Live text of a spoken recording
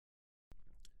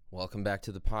Welcome back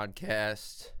to the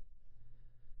podcast.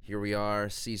 Here we are,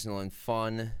 seasonal and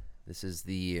fun. This is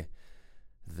the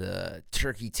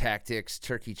turkey tactics,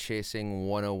 turkey chasing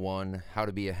 101, how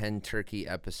to be a hen turkey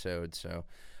episode. So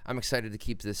I'm excited to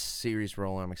keep this series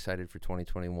rolling. I'm excited for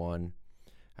 2021.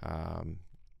 A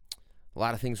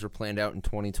lot of things were planned out in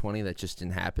 2020 that just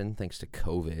didn't happen thanks to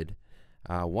COVID.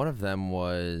 One of them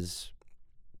was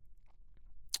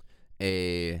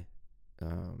a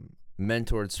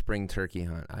mentored spring turkey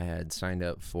hunt. I had signed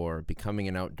up for becoming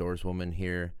an outdoorswoman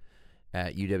here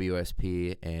at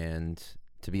UWSP and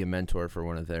to be a mentor for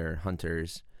one of their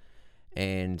hunters.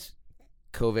 And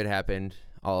COVID happened.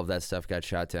 All of that stuff got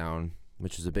shot down,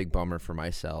 which was a big bummer for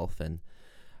myself. And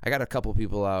I got a couple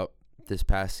people out this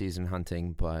past season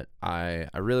hunting, but I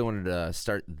really wanted to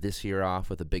start this year off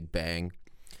with a big bang.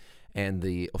 And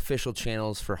the official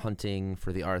channels for hunting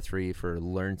for the R3 for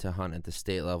Learn to Hunt at the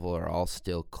state level are all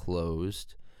still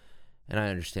closed. And I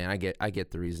understand. I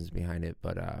get the reasons behind it,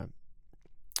 but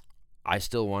I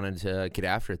still wanted to get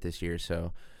after it this year.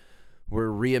 So we're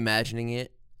reimagining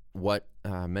it, what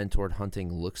mentored hunting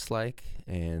looks like.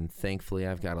 And thankfully,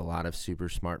 I've got a lot of super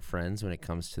smart friends when it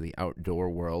comes to the outdoor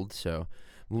world. So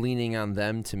leaning on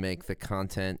them to make the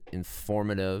content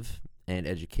informative and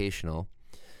educational.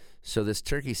 So this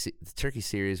turkey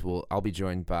series I'll be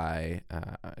joined by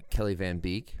Kelly Van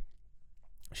Beek.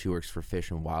 She works for Fish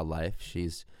and Wildlife.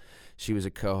 She was a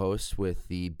co-host with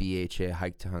the BHA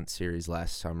Hike to Hunt series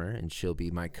last summer, and she'll be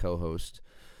my co-host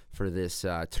for this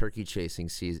turkey chasing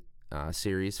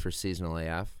series for Seasonal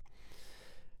AF.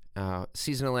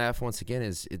 Seasonal AF, once again,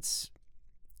 it's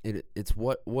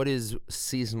what is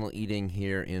seasonal eating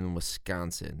here in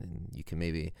Wisconsin, and you can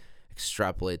maybe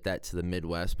extrapolate that to the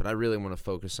Midwest, but I really want to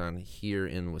focus on here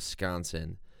in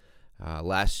Wisconsin.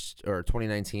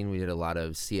 2019, we did a lot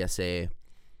of CSA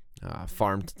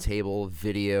farm to table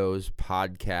videos,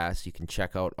 podcasts. You can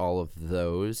check out all of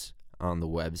those on the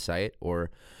website or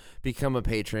become a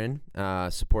patron,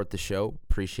 support the show.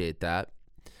 Appreciate that.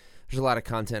 There's a lot of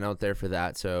content out there for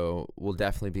that, so we'll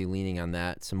definitely be leaning on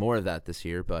that. Some more of that this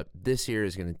year, but this year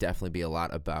is going to definitely be a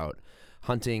lot about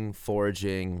hunting,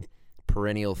 foraging,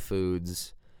 perennial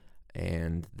foods,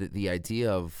 and the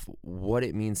idea of what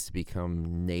it means to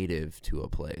become native to a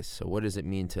place. So what does it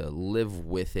mean to live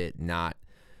with it, not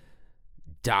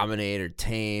dominate or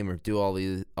tame or do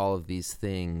all of these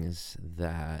things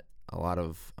that a lot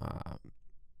of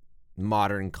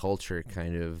modern culture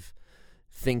kind of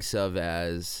thinks of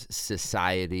as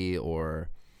society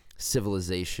or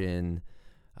civilization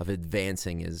of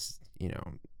advancing is,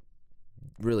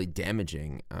 really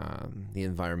damaging the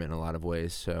environment in a lot of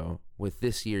ways. So with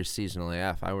this year's Seasonal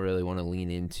AF, I really want to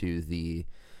lean into the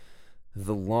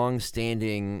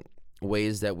long-standing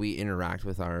ways that we interact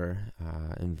with our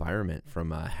environment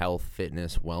from a health,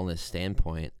 fitness, wellness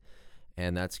standpoint.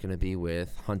 And that's going to be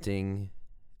with hunting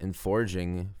and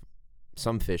foraging,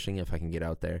 some fishing if I can get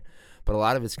out there. But a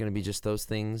lot of it's going to be just those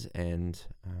things and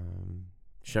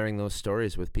sharing those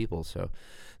stories with people. So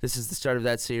this is the start of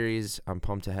that series. I'm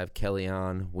pumped to have Kelly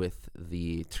on with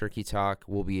the Turkey Talk.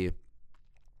 We'll be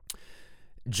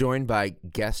joined by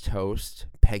guest host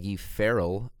Peggy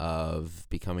Farrell of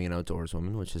Becoming an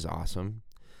Outdoorswoman, which is awesome.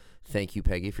 Thank you,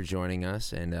 Peggy, for joining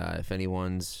us. And if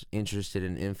anyone's interested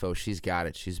in info, she's got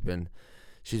it. She's been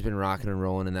rocking and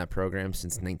rolling in that program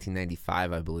since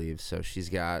 1995, I believe. So she's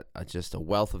got just a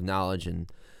wealth of knowledge,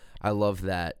 and I love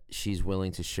that she's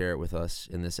willing to share it with us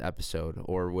in this episode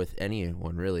or with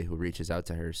anyone really who reaches out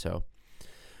to her. So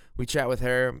we chat with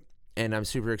her, and I'm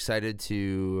super excited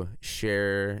to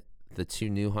share the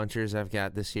two new hunters I've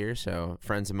got this year. So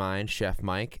friends of mine, Chef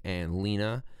Mike and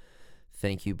Lena,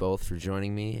 thank you both for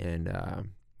joining me, and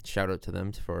shout out to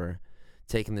them for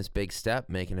taking this big step,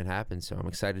 making it happen. So I'm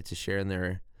excited to share in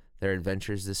their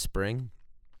adventures this spring,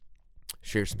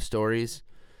 share some stories,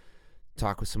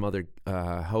 talk with some other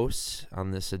hosts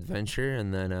on this adventure,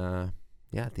 and then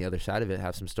at the other side of it,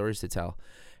 have some stories to tell.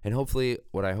 And hopefully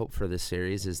what I hope for this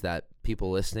series is that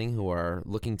people listening who are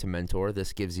looking to mentor,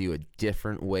 this gives you a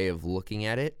different way of looking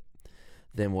at it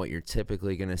than what you're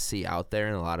typically going to see out there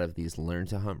in a lot of these Learn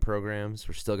to Hunt programs.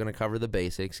 We're still going to cover the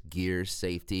basics, gear,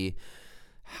 safety,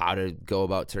 how to go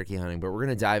about turkey hunting, but we're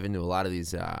going to dive into a lot of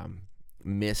these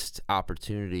missed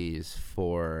opportunities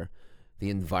for the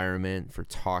environment, for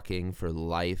talking, for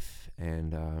life,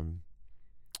 and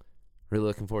really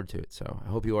looking forward to it. So I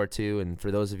hope you are too. And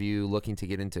for those of you looking to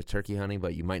get into turkey hunting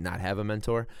but you might not have a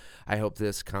mentor, I hope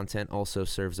this content also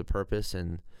serves a purpose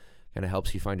and kind of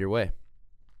helps you find your way.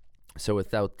 So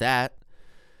without that,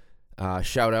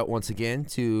 shout out once again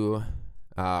to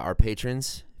our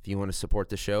patrons. If you want to support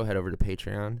the show, head over to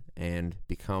Patreon and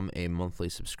become a monthly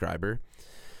subscriber.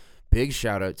 big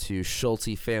shout out to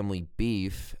Schulte Family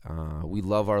Beef. We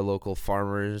love our local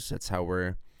farmers. That's how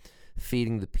we're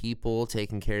feeding the people,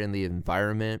 taking care of the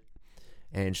environment.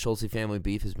 And Schulte Family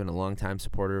Beef has been a longtime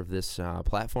supporter of this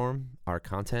platform, our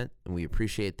content, and we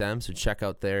appreciate them. So check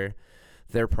out their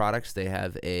products. They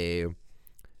have a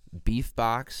beef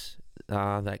box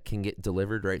that can get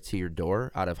delivered right to your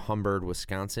door out of Humbird,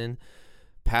 Wisconsin.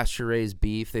 Pasture-raised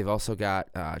beef. They've also got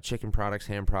chicken products,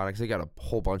 ham products. They got a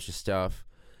whole bunch of stuff.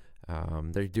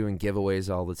 They're doing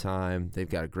giveaways all the time. They've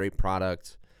got a great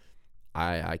product.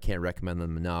 I can't recommend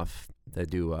them enough. They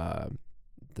do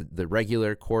the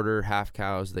regular quarter, half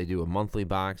cows. They do a monthly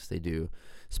box. They do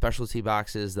specialty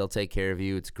boxes. They'll take care of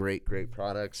you. It's great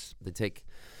products. They take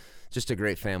just a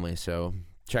great family. So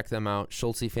check them out.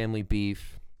 Schulte Family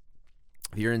Beef.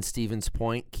 If you're in Stevens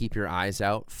Point, keep your eyes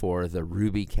out for the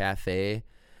Ruby Cafe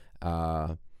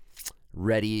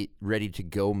ready to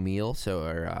go meal. So,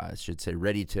 or I should say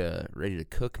ready to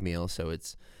cook meal. So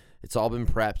it's all been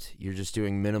prepped. You're just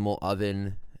doing minimal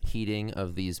oven heating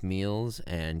of these meals,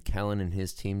 and Kellen and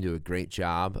his team do a great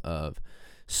job of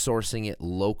sourcing it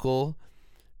local,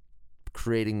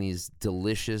 creating these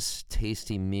delicious,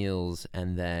 tasty meals,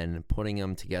 and then putting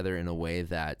them together in a way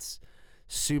that's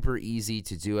super easy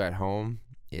to do at home.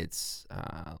 It's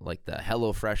like the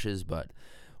HelloFreshes, but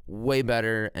way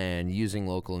better and using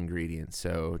local ingredients.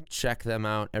 So check them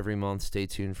out every month. Stay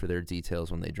tuned for their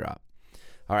details when they drop.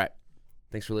 All right.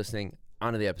 Thanks for listening.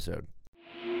 On to the episode.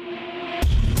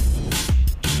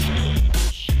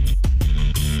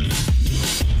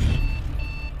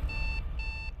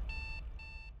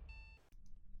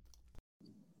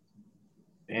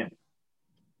 Damn.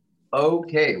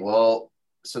 Okay, well,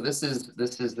 so this is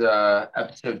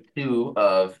episode 2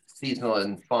 of Seasonal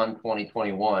and Fun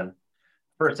 2021.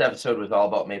 First episode was all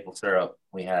about maple syrup.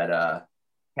 We had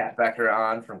Kat Becker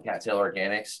on from Cattail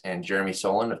Organics and Jeremy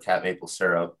Solon of Cat Maple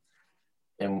Syrup.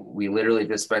 And we literally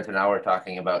just spent an hour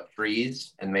talking about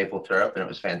trees and maple syrup, and it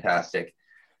was fantastic.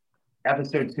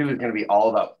 Episode 2 is going to be all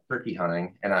about turkey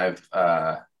hunting, and I've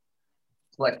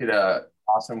selected a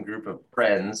awesome group of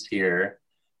friends here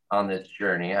on this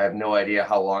journey. I have no idea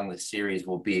how long the series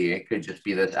will be. It could just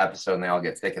be this episode and they all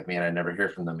get sick of me and I never hear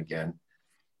from them again.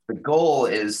 The goal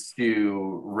is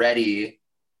to ready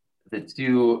the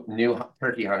 2 new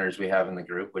turkey hunters we have in the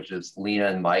group, which is Lena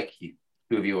and Mike.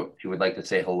 Two of you, if you would like to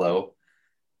say hello.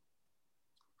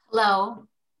 Hello.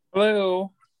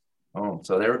 Hello. Oh,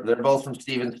 so they're both from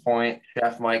Stevens Point.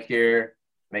 Chef Mike here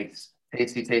makes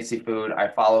tasty food. I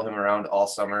follow him around all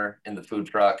summer in the food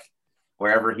truck.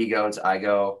 Wherever he goes, I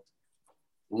go.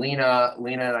 Lena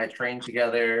and I train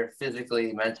together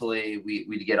physically, mentally.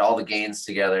 We get all the gains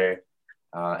together.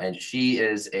 And she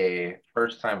is a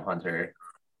first-time hunter.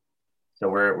 So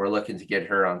we're looking to get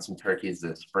her on some turkeys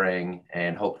this spring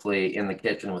and hopefully in the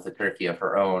kitchen with a turkey of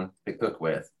her own to cook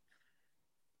with.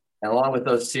 And along with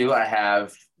those 2, I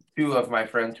have 2 of my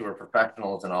friends who are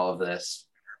professionals in all of this,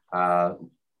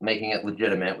 making it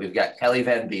legitimate. We've got Kelly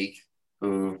Van Beek,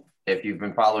 who, if you've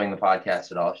been following the podcast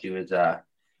at all, she was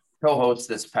co-host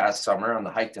this past summer on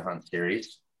the Hike to Hunt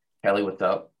series. Kelly, what's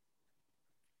up?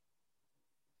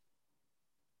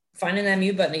 Finding that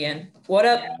mute button again. What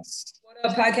up? Yes. What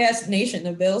up, Podcast Nation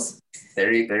of Bills?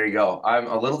 There you go. I'm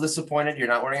a little disappointed you're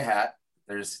not wearing a hat.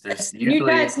 There's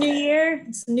usually it's New Year.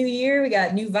 It's New Year. We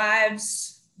got new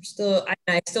vibes.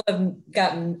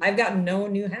 I've gotten no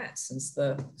new hats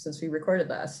since we recorded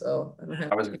last. So I don't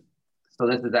have. So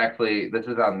this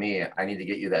is on me. I need to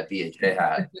get you that BHA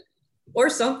hat. Or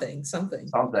something.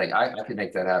 I can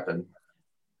make that happen.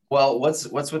 Well, what's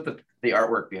with the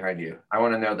artwork behind you? I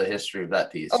want to know the history of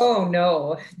that piece. Oh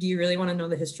no. Do you really want to know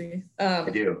the history? I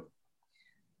do.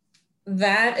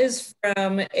 That is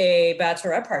from a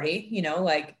bachelorette party,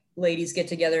 like ladies get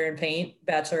together and paint.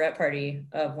 Bachelorette party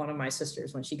of one of my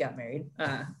sisters when she got married.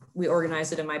 We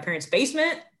organized it in my parents'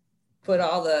 basement, put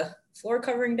all the floor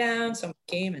covering down. Someone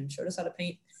came and showed us how to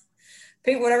paint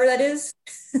whatever that is.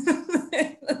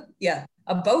 Yeah,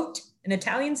 a boat, an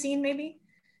Italian scene maybe.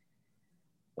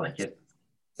 Like it.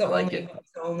 The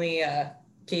only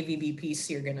KVB piece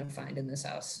you're gonna find in this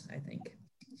house, I think.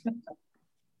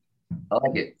 I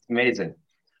like it. It's amazing.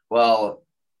 Well,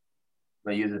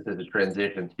 I'm gonna use this as a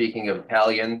transition. Speaking of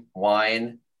Italian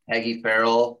wine, Peggy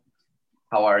Farrell,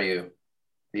 how are you?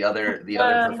 The other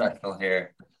professional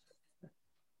here.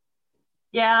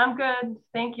 Yeah, I'm good.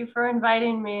 Thank you for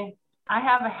inviting me. I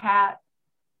have a hat.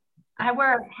 I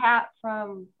wear a hat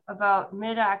from about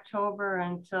mid-October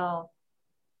until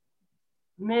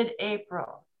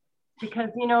mid-April. Because,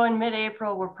 in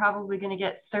mid-April, we're probably going to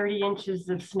get 30 inches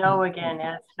of snow again,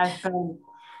 as has been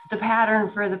the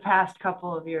pattern for the past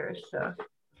couple of years. So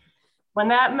When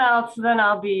that melts, then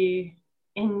I'll be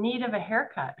in need of a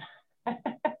haircut.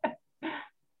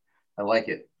 I like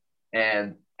it.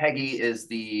 And Peggy is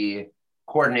the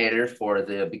coordinator for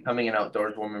the Becoming an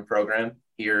Outdoors Woman program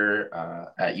here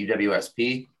at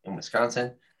UWSP in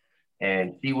Wisconsin.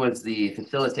 And she was the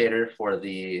facilitator for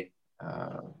the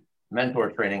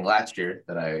mentor training last year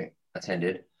that I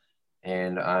attended.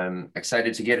 And I'm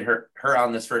excited to get her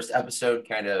on this first episode,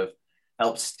 kind of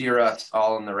help steer us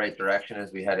all in the right direction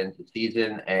as we head into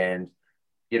season, and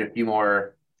get a few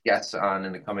more guests on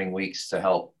in the coming weeks to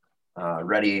help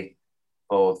ready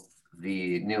both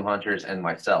the new hunters and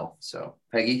myself. So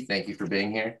Peggy, thank you for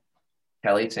being here.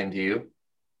 Kelly, same to you.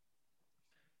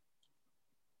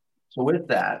 So with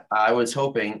that, I was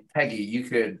hoping, Peggy, you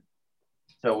could,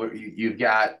 so you've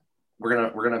got,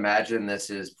 we're gonna imagine this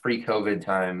is pre-COVID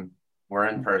time. We're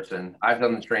in person. I've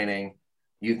done the training.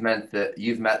 You've met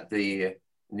the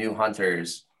new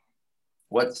hunters.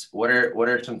 What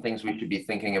are some things we should be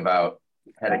thinking about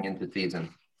heading into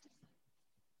season?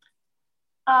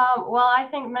 Well, I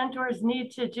think mentors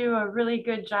need to do a really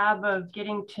good job of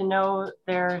getting to know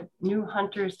their new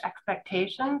hunters'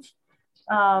 expectations.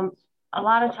 A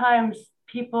lot of times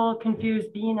people confuse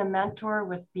being a mentor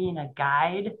with being a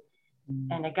guide.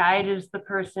 And a guide is the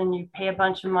person you pay a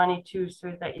bunch of money to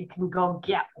so that you can go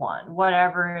get one,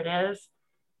 whatever it is.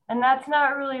 And that's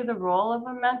not really the role of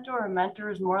a mentor. A mentor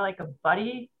is more like a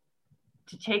buddy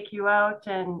to take you out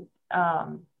and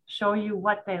show you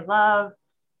what they love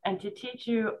and to teach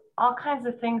you all kinds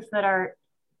of things that are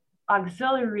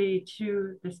auxiliary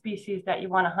to the species that you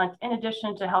want to hunt, in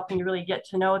addition to helping you really get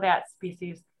to know that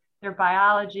species, their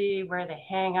biology, where they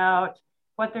hang out,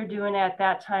 what they're doing at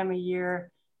that time of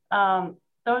year.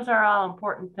 Those are all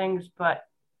important things, but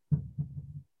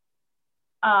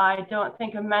I don't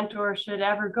think a mentor should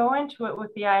ever go into it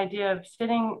with the idea of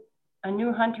sitting a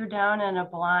new hunter down in a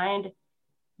blind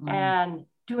and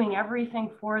doing everything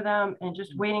for them and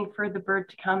just waiting for the bird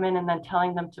to come in and then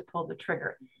telling them to pull the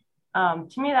trigger. To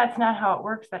me, that's not how it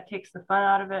works. That takes the fun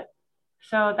out of it.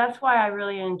 So that's why I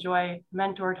really enjoy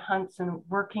mentored hunts and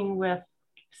working with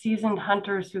seasoned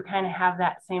hunters who kind of have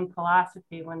that same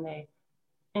philosophy when they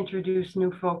introduce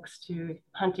new folks to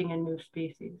hunting a new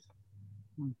species.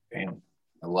 Damn,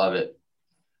 I love it.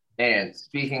 And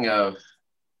speaking of,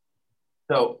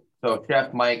 so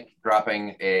Chef Mike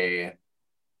dropping a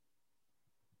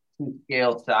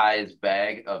 2-scale size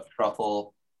bag of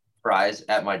truffle fries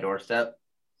at my doorstep.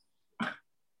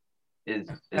 Is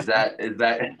that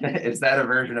a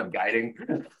version of guiding?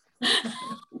 Him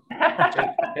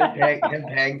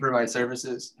paying for my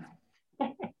services?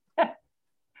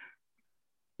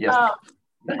 Yes.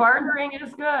 Bartering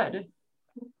is good.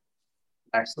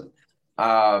 Excellent.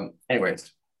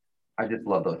 Anyways, I just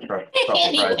love those truffle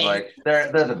fries. Like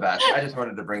they're the best. I just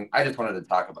wanted to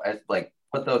talk about it, like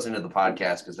put those into the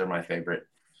podcast because they're my favorite.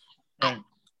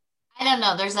 I don't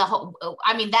know. There's a whole,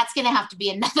 I mean, that's going to have to be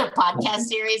another podcast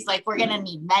series. Like we're going to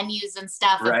need menus and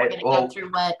stuff. Right. If we're going to go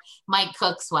through what Mike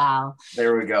cooks well.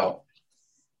 There we go.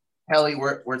 Kelly,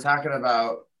 we're talking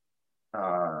about,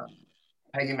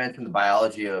 Peggy mentioned the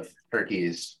biology of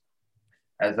turkeys.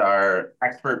 As our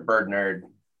expert bird nerd,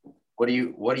 what do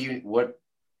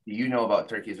you know about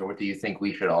turkeys, or what do you think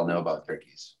we should all know about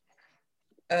turkeys?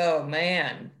 Oh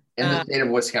man. In the state of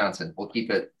Wisconsin, we'll keep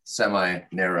it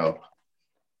semi-narrow.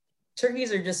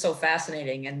 Turkeys are just so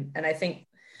fascinating. And I think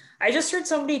I just heard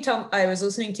somebody I was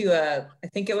listening to I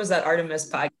think it was that Artemis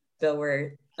podcast, Bill,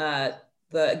 where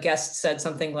the guest said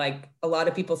something like, a lot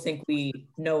of people think we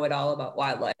know it all about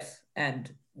wildlife,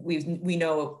 and we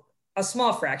know a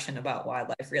small fraction about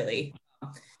wildlife, really.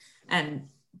 And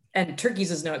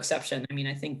turkeys is no exception. I mean,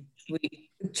 I think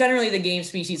generally the game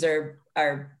species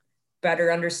are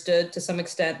better understood to some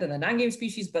extent than the non-game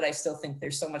species, but I still think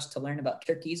there's so much to learn about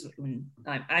turkeys.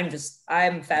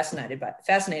 I'm fascinated by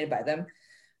them.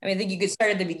 I mean, I think you could start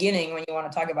at the beginning when you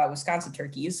want to talk about Wisconsin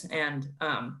turkeys. And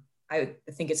I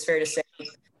think it's fair to say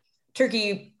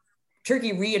turkey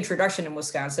reintroduction in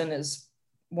Wisconsin is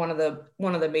one of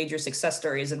the major success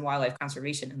stories in wildlife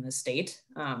conservation in this state.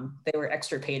 They were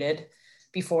extirpated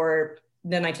before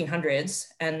the 1900s.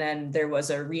 And then there was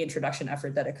a reintroduction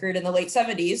effort that occurred in the late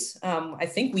 70s. I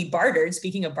think we bartered,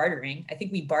 speaking of bartering,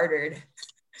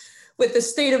 with the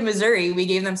state of Missouri. We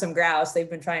gave them some grouse. They've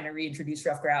been trying to reintroduce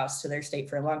ruffed grouse to their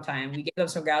state for a long time. We gave them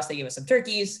some grouse. They gave us some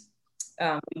turkeys.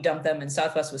 We dumped them in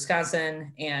Southwest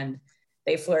Wisconsin and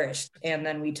they flourished. And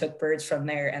then we took birds from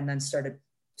there and then started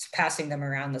passing them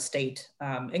around the state,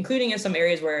 including in some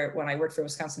areas where, when I worked for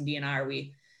Wisconsin DNR,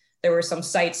 we there were some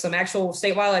sites, some actual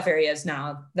state wildlife areas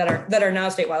now that are now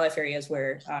state wildlife areas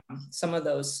where some of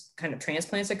those kind of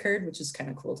transplants occurred, which is kind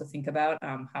of cool to think about,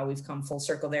 how we've come full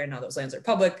circle there. Now those lands are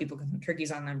public, people can hunt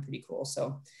turkeys on them, pretty cool.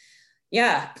 So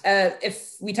yeah,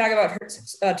 if we talk about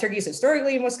turkeys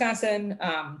historically in Wisconsin,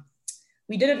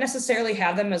 we didn't necessarily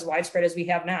have them as widespread as we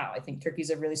have now. I think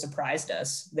turkeys have really surprised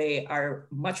us. They are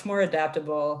much more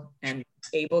adaptable and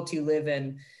able to live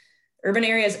in urban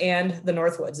areas and the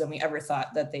Northwoods than we ever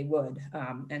thought that they would.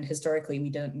 And historically, we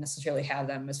didn't necessarily have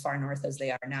them as far north as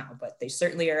they are now, but they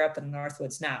certainly are up in the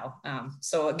Northwoods now.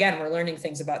 So again, we're learning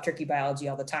things about turkey biology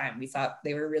all the time. We thought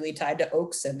they were really tied to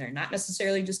oaks, and they're not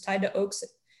necessarily just tied to oaks.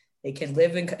 They can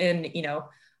live in you know,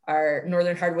 our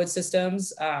northern hardwood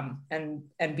systems and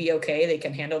be okay. They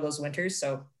can handle those winters.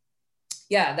 So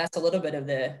yeah, that's a little bit of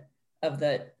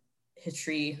the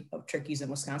history of turkeys in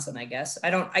Wisconsin, I guess.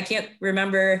 I can't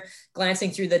remember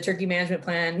glancing through the turkey management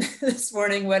plan this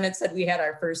morning when it said we had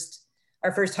our first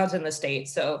hunt in the state.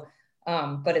 So,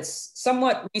 but it's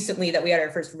somewhat recently that we had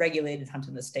our first regulated hunt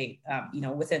in the state, you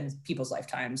know, within people's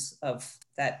lifetimes of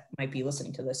that might be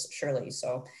listening to this, surely.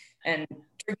 So, and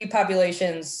turkey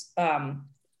populations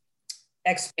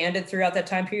expanded throughout that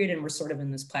time period, and we're sort of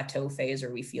in this plateau phase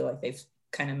where we feel like they've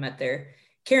kind of met their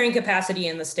carrying capacity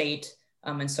in the state.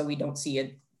 And so we don't see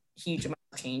a huge amount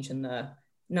of change in the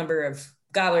number of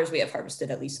gobblers we have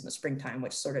harvested, at least in the springtime,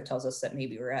 which sort of tells us that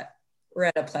maybe we're at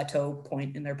a plateau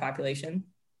point in their population.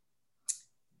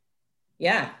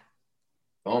 Yeah.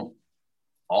 Boom.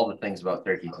 All the things about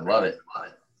turkeys. I love it.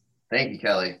 Thank you,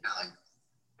 Kelly.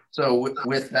 So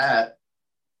with that,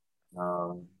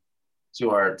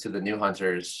 to the new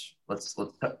hunters, let's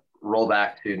roll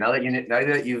back to now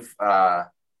that you've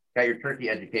got your turkey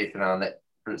education on that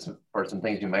for some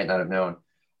things you might not have known.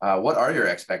 What are your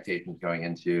expectations going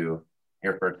into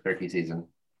your first turkey season?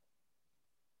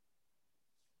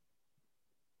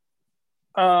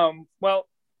 Well,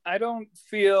 I don't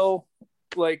feel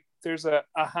like there's a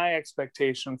high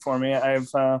expectation for me.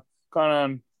 I've gone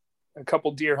on a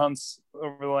couple deer hunts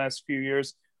over the last few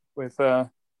years with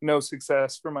no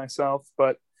success for myself,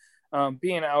 but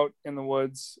being out in the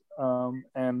woods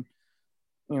and,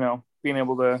 you know, being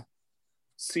able to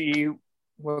see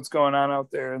what's going on out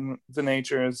there in the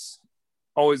nature is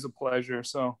always a pleasure.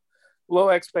 So low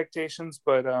expectations,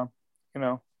 but you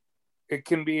know, it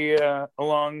can be a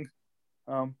long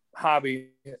hobby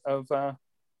of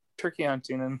turkey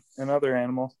hunting and other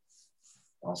animals.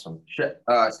 Awesome.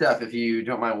 Steph, if you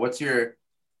don't mind, what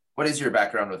is your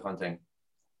background with hunting?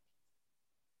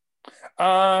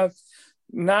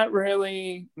 Not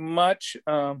really much.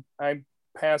 I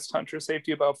passed hunter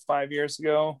safety about 5 years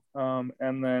ago,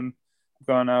 and then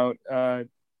gone out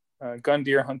gun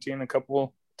deer hunting a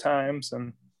couple times,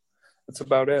 and that's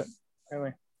about it,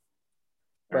 really.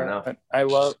 Fair enough. I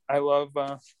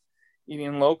love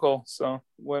eating local, so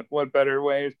what better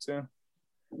way to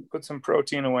put some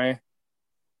protein away?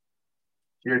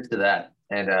 Cheers to that.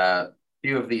 And a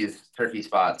few of these turkey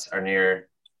spots are near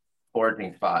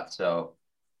foraging spots, so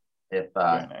if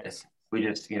we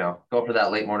just, you know, go for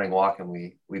that late morning walk and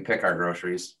we pick our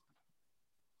groceries.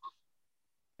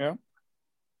 Yeah.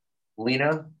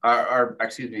 Lena,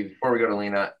 excuse me, before we go to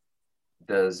Lena,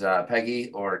 does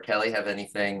Peggy or Kelly have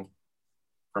anything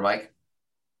for Mike?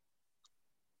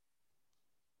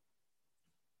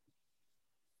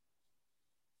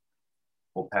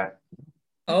 Well, Pat.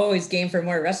 Always game for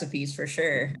more recipes for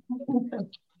sure.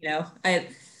 You know,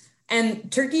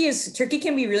 and turkey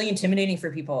can be really intimidating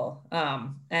for people.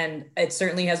 And it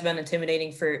certainly has been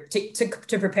intimidating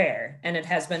to prepare. And it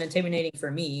has been intimidating for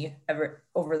me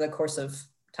over the course of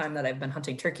time that I've been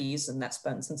hunting turkeys. And that's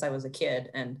been since I was a kid.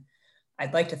 And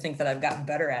I'd like to think that I've gotten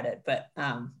better at it, but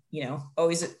you know,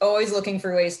 always looking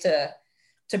for ways to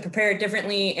prepare it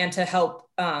differently and to help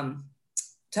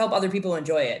other people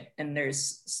enjoy it. And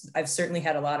I've certainly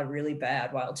had a lot of really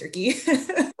bad wild turkey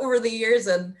over the years,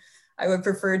 and I would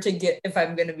prefer to if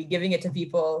I'm going to be giving it to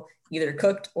people either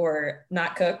cooked or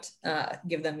not cooked,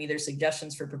 give them either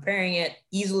suggestions for preparing it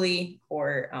easily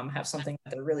or have something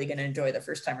that they're really going to enjoy the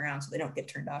first time around so they don't get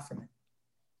turned off from it.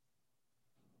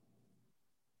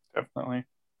 Definitely.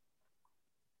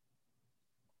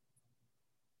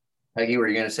 Peggy, were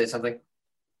you going to say something?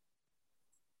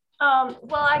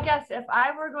 Well, I guess if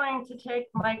I were going to take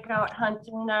Mike out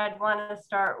hunting, I'd want to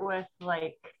start with,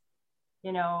 like,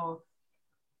 you know,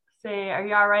 say, are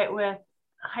you all right with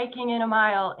hiking in a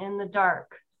mile in the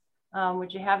dark?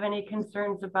 Would you have any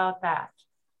concerns about that?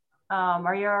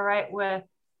 Are you all right with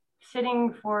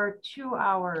sitting for 2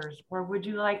 hours, or would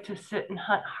you like to sit and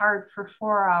hunt hard for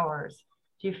 4 hours?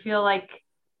 Do you feel like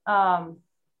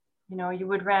you know, you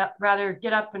would rather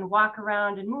get up and walk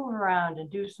around and move around and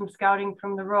do some scouting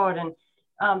from the road. And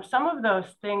some of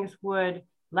those things would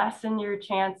lessen your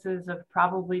chances of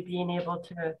probably being able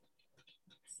to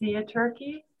see a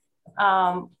turkey.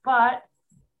 But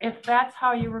if that's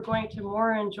how you were going to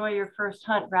more enjoy your first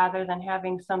hunt rather than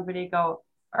having somebody go,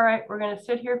 all right, we're going to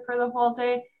sit here for the whole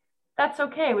day, that's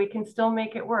okay. We can still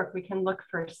make it work. We can look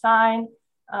for a sign,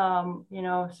 you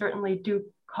know, certainly do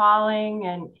calling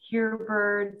and hear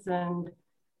birds and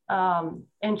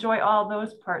enjoy all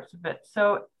those parts of it.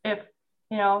 So if,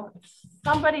 you know, if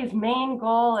somebody's main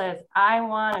goal is, I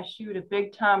want to shoot a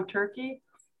big tom turkey,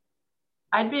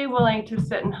 I'd be willing to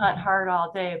sit and hunt hard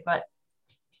all day. But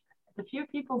the few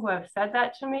people who have said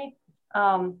that to me,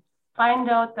 find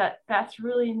out that that's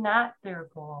really not their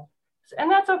goal.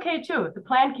 And that's okay too. The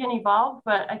plan can evolve,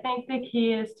 but I think the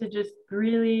key is to just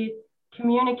really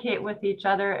communicate with each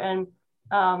other and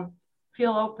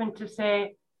feel open to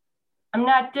say, I'm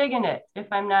not digging it if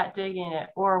I'm not digging it,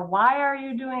 or why are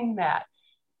you doing that?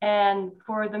 And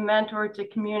for the mentor to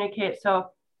communicate. So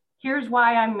here's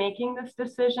why I'm making this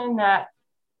decision, that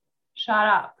shut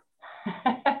up,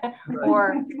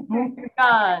 or move your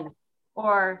gun,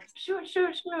 or shoot.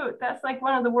 That's like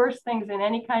one of the worst things in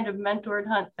any kind of mentored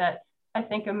hunt that I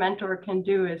think a mentor can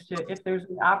do, is to, if there's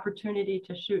an opportunity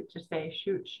to shoot, to say,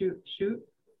 shoot.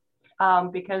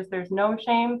 Because there's no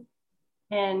shame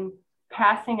in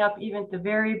passing up even the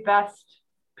very best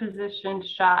positioned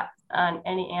shot on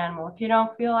any animal. If you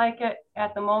don't feel like it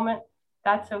at the moment,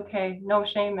 that's okay. No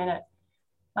shame in it.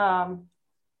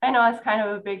 I know it's kind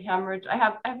of a big hemorrhage. I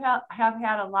have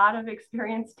had a lot of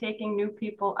experience taking new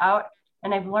people out,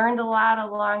 and I've learned a lot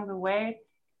along the way.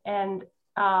 And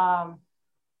I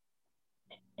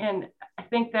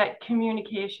think that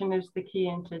communication is the key,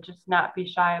 and to just not be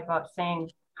shy about saying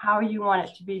how you want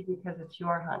it to be, because it's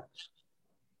your hunt.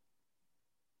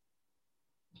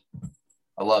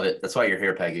 I love it. That's why you're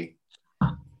here, Peggy.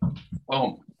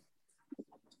 Boom.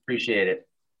 Appreciate it.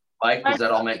 Mike, does that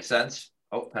all make sense?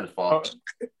 Oh, kind of fall.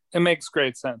 It makes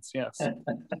great sense, yes.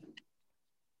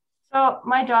 So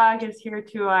my dog is here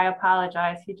too. I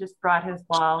apologize. He just brought his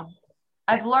ball.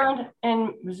 I've learned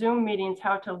in Zoom meetings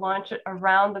how to launch it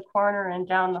around the corner and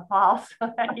down the hall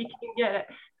so that he can get it.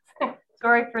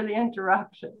 Sorry for the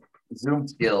interruption. Zoom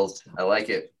skills. I like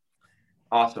it.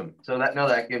 Awesome. So that's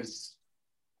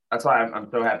why I'm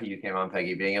so happy you came on,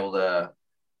 Peggy, being able to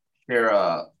share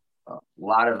a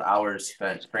lot of hours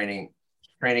spent training,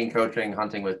 coaching,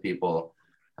 hunting with people.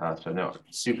 So no,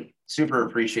 super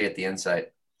appreciate the insight.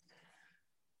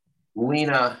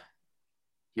 Lena,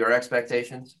 your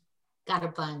expectations? Got a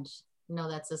bunch. No,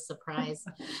 that's a surprise.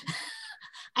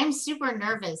 I'm super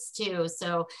nervous too.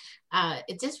 So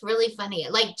it's just really funny.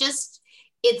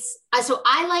 So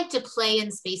I like to play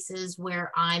in spaces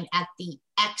where I'm at the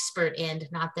expert end,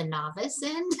 not the novice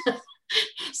end.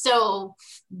 So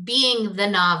being the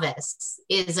novice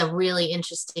is a really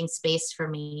interesting space for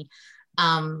me.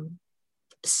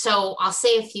 So I'll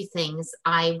say a few things.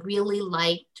 I really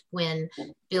liked when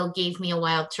Bill gave me a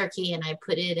wild turkey and I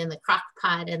put it in the crock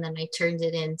pot and then I turned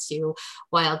it into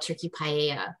wild turkey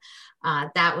paella.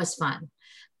 That was fun.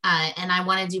 And I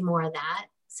want to do more of that.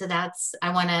 So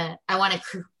I want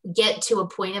to get to a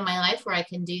point in my life where I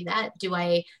can do that. Do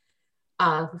I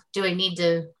need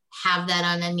to have that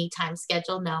on any time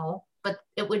schedule? No, but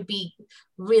it would be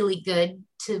really good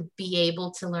to be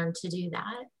able to learn to do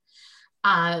that.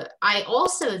 I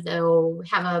also, though,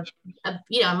 have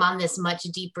I'm on this much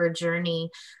deeper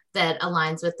journey that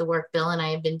aligns with the work Bill and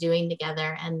I have been doing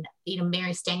together. And,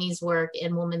 Mary Stange's work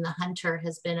in Woman the Hunter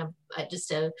has been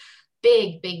just a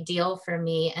big deal for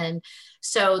me. And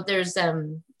so there's, I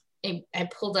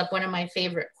pulled up one of my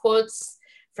favorite quotes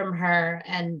from her,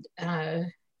 and I'm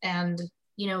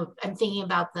thinking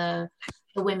about the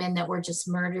women that were just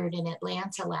murdered in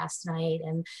Atlanta last night,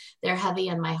 and they're heavy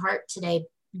on my heart today,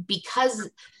 because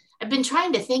I've been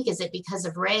trying to think, is it because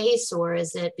of race or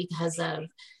is it because of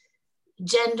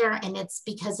gender? And it's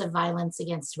because of violence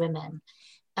against women.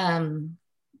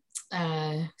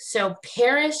 So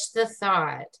perish the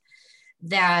thought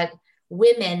that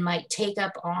women might take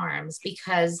up arms,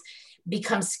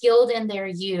 become skilled in their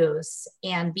use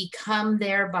and become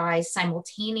thereby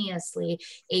simultaneously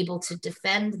able to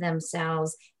defend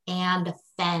themselves and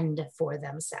fend for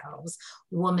themselves.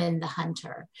 Woman the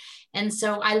Hunter. And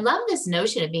so I love this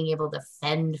notion of being able to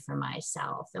fend for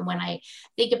myself. And when I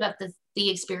think about the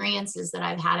experiences that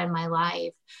I've had in my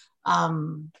life,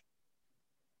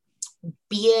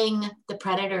 being the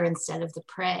predator instead of the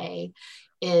prey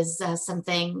is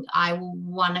something I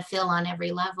want to feel on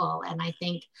every level. And I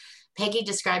think Peggy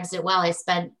describes it well. I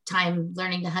spent time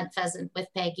learning to hunt pheasant with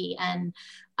Peggy, and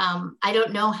I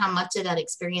don't know how much of that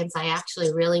experience I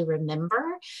actually really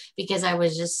remember, because I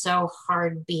was just so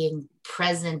hard being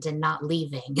present and not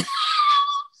leaving.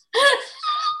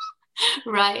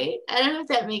 Right? I don't know if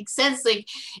that makes sense. Like,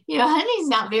 hunting's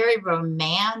not very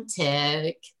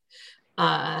romantic.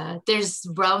 There's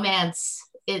romance.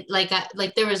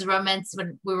 Like there was romance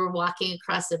when we were walking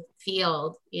across a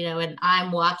field, and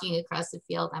I'm walking across the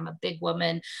field. I'm a big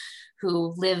woman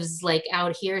who lives like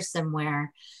out here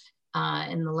somewhere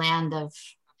in the land of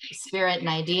spirit and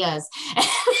ideas. And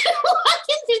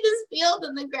walking through this field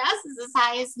and the grass is as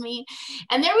high as me.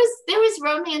 And there was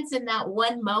romance in that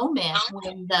one moment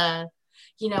when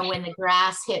when the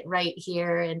grass hit right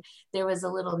here and there was a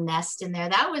little nest in there.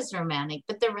 That was romantic,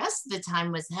 but the rest of the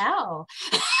time was hell.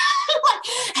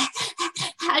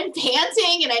 I'm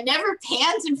panting, and I never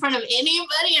pant in front of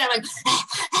anybody, and I'm like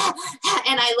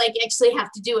and I like actually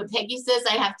have to do what Peggy says.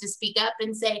 I have to speak up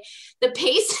and say the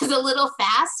pace is a little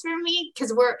fast for me,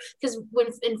 because when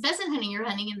in pheasant hunting, you're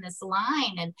hunting in this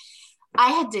line, and I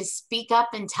had to speak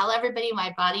up and tell everybody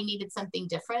my body needed something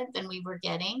different than we were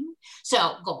getting.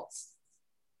 So goals.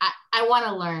 I want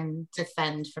to learn to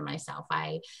fend for myself.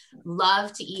 I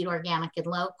love to eat organic and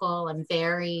local. I'm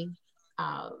very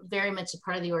much a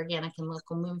part of the organic and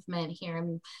local movement here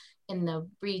in the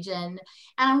region.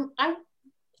 And I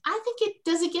think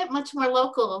does it get much more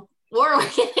local or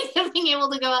organic than being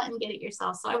able to go out and get it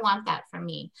yourself. So I want that for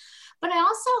me. But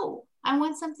I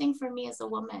want something for me as a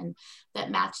woman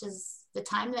that matches the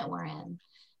time that we're in.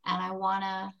 And I want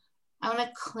to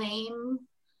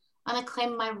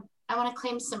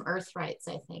claim some earth rights,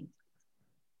 I think.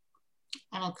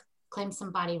 And I claim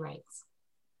some body rights.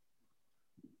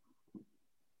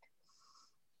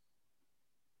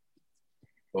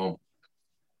 Boom.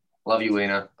 Love you,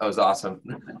 Lena. That was awesome.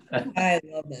 I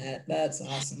love that. That's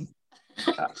awesome.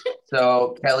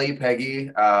 So Kelly,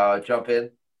 Peggy, jump in.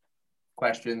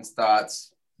 Questions,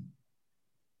 thoughts?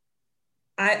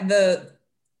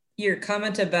 Your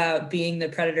comment about being the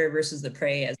predator versus the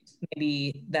prey, as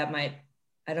maybe that might,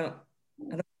 I don't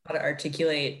know how to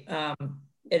articulate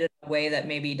it in a way that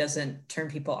maybe doesn't turn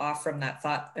people off from that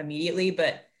thought immediately,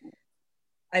 but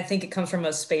I think it comes from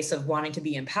a space of wanting to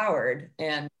be empowered,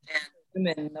 and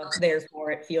women,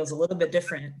 therefore it feels a little bit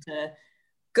different to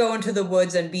go into the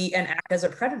woods and act as a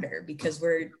predator, because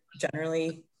we're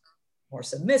generally more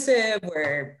submissive.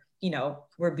 We're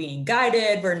being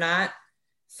guided. We're not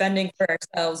fending for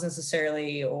ourselves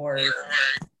necessarily, or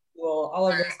all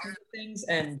of those kinds of things.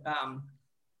 And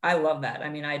I love that. I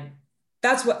mean,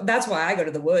 that's why I go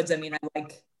to the woods. I mean,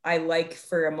 I like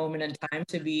for a moment in time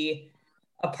to be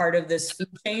a part of this food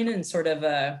chain, and sort of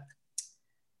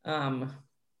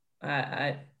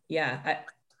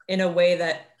in a way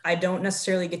that I don't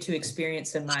necessarily get to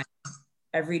experience in my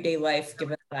everyday life,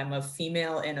 given that I'm a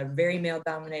female in a very male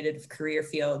dominated career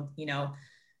field.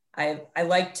 I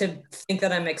like to think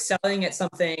that I'm excelling at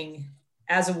something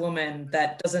as a woman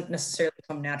that doesn't necessarily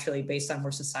come naturally based on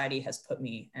where society has put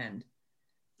me. And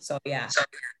so, yeah,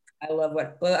 I love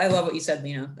what you said,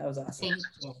 Lena. That was awesome.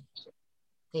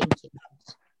 Thank you.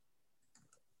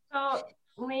 So,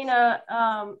 Lena,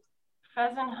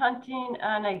 pheasant hunting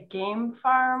on a game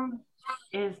farm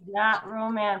is not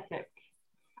romantic.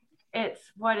 It's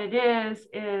what it is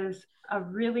a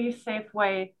really safe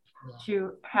way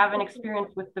to have an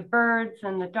experience with the birds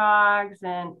and the dogs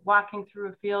and walking through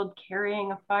a field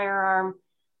carrying a firearm.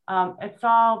 It's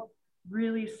all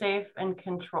really safe and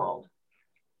controlled.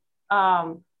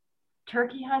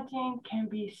 Turkey hunting can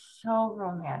be so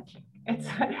romantic. It's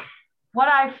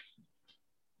why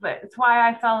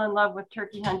I fell in love with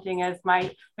turkey hunting as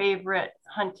my favorite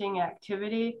hunting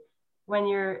activity. When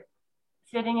you're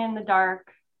sitting in the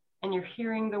dark and you're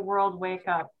hearing the world wake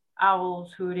up,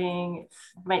 owls hooting,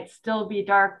 it might still be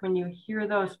dark when you hear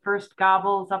those first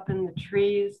gobbles up in the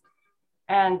trees,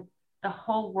 and the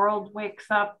whole world wakes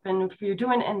up. And if you're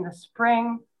doing it in the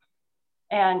spring,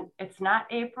 and it's not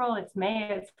April, it's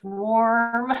May, it's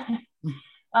warm,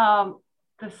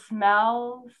 the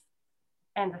smells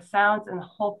and the sounds and the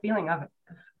whole feeling of it,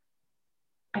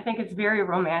 I think it's very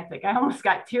romantic. I almost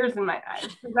got tears in my eyes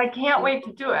because I can't wait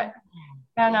to do it.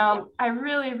 And I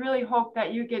really, really hope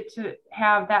that you get to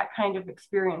have that kind of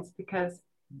experience, because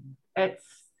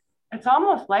it's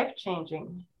almost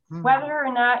life-changing, whether or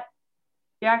not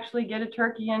you actually get a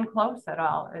turkey in close at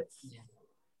all.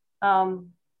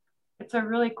 It's a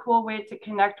really cool way to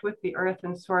connect with the earth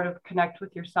and sort of connect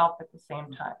with yourself at the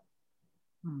same time.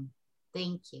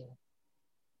 Thank you.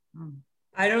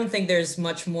 I don't think there's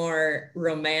much more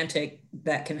romantic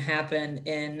that can happen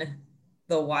in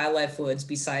the wildlife woods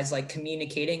besides like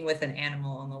communicating with an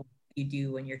animal and the way you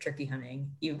do when you're turkey hunting.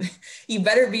 You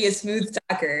better be a smooth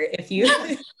talker if you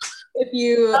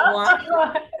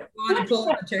want to pull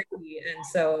in a turkey. And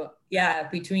so yeah,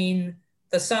 between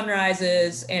the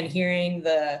sunrises and hearing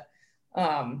the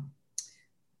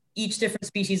each different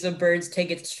species of birds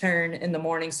take its turn in the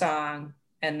morning song,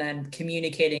 and then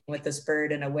communicating with this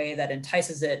bird in a way that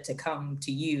entices it to come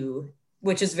to you,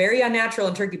 which is very unnatural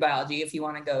in turkey biology. If you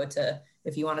want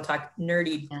to talk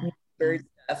nerdy bird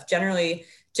stuff, generally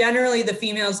the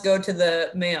females go to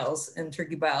the males in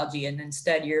turkey biology, and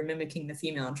instead you're mimicking the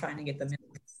female and trying to get the male.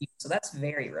 So that's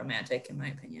very romantic in my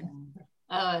opinion.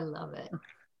 Oh, I love it.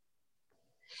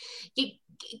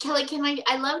 Kelly,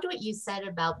 I loved what you said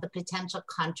about the potential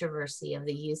controversy of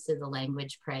the use of the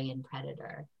language prey and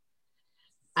predator.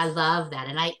 I love that.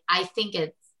 And I think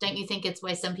don't you think it's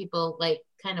why some people like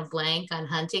kind of blank on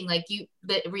hunting? Like the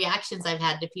reactions I've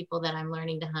had to people that I'm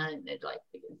learning to hunt, they're like,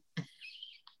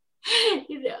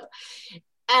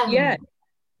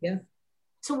 Yeah.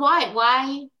 So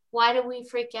why do we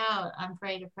freak out on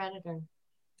prey to predator?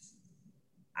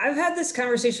 I've had this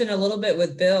conversation a little bit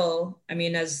with Bill. I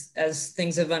mean, as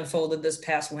things have unfolded this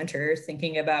past winter,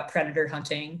 thinking about predator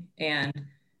hunting, and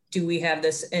do we have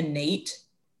this innate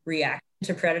reaction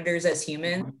to predators as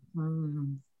humans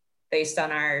based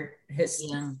on our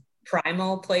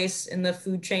primal place in the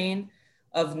food chain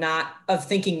of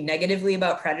thinking negatively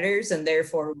about predators, and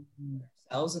therefore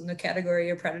ourselves in the category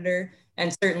of predator.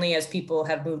 And certainly as people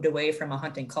have moved away from a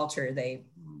hunting culture, they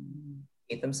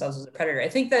hate themselves as a predator.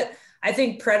 I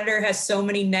think predator has so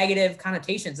many negative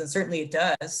connotations, and certainly it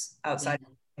does outside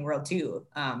the world too.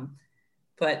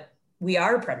 But we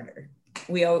are a predator.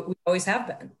 We always have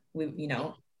been.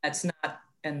 That's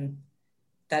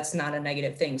not a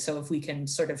negative thing. So if we can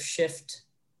sort of shift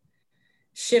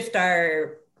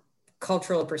our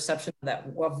cultural perception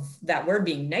of that word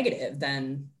being negative,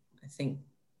 then I think,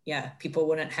 people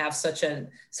wouldn't have such a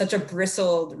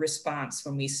bristled response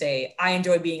when we say, I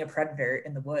enjoy being a predator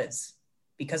in the woods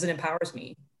because it empowers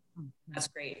me. That's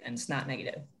great. And it's not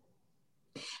negative.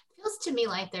 It feels to me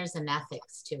like there's an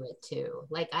ethics to it too.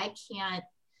 Like I can't,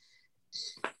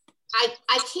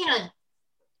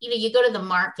 you go to the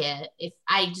market. If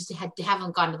I just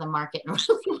haven't gone to the market in a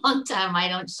really long time, I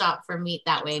don't shop for meat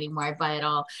that way anymore. I buy it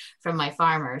all from my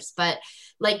farmers. But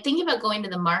like thinking about going to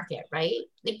the market, right?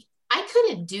 Like I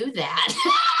couldn't do that.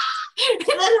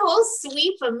 That whole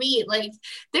sweep of meat, like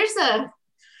there's a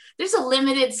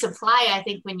limited supply, I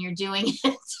think, when you're doing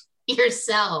it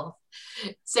yourself.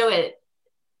 So it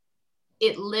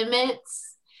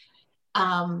limits.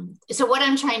 So what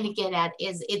I'm trying to get at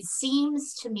is, it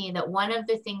seems to me that one of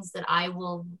the things that I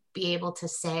will be able to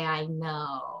say I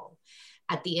know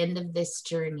at the end of this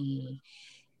journey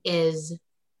is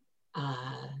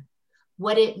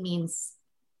what it means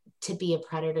to be a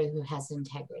predator who has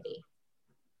integrity.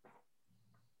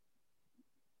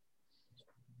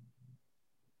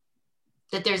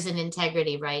 That there's an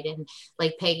integrity, right? And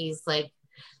like Peggy's like,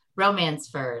 romance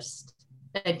first.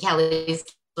 And Kelly's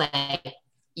like,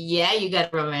 yeah, you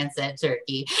got to romance that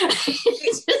turkey.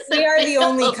 We are the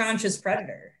only conscious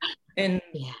predator in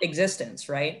existence,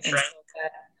 right? And so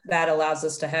that allows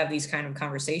us to have these kind of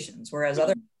conversations. Whereas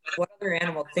what other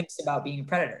animal thinks about being a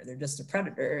predator? They're just a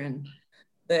predator. And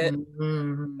the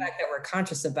fact that we're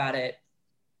conscious about it,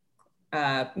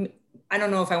 I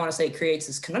don't know if I want to say it creates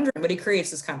this conundrum, but it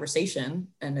creates this conversation,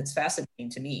 and it's fascinating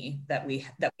to me that we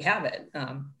have it,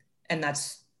 and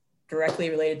that's directly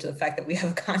related to the fact that we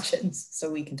have a conscience,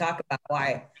 so we can talk about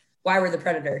why we're the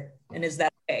predator, and is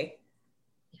that okay?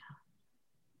 Yeah.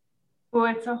 Oh,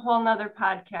 it's a whole nother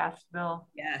podcast, Bill.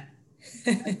 Yeah.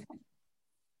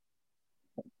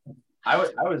 I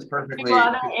was perfectly.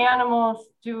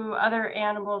 Do other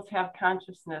animals have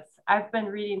consciousness? I've been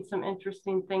reading some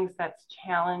interesting things that's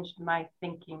challenged my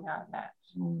thinking on that.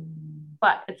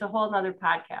 But it's a whole nother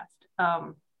podcast.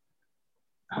 And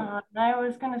I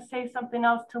was going to say something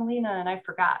else to Lena and I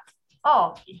forgot.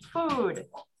 Oh, food.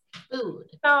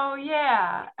 So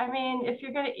yeah, I mean, if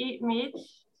you're going to eat meat,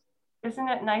 isn't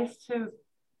it nice to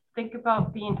think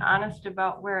about being honest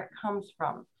about where it comes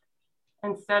from,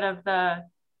 instead of the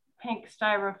pink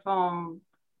styrofoam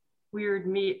weird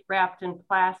meat wrapped in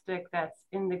plastic that's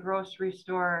in the grocery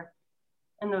store,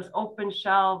 and those open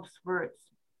shelves where it's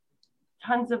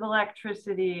tons of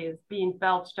electricity is being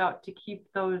belched out to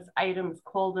keep those items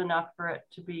cold enough for it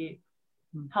to be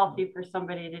healthy for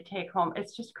somebody to take home.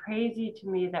 It's just crazy to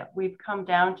me that we've come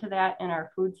down to that in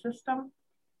our food system.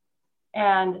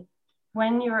 And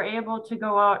when you're able to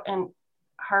go out and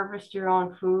harvest your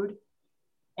own food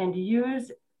and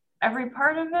use every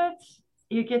part of it,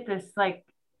 you get this like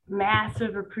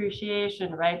massive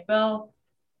appreciation, right, Bill?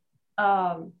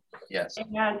 Yes.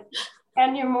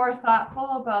 And you're more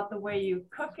thoughtful about the way you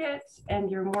cook it, and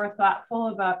you're more thoughtful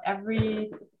about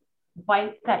every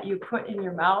bite that you put in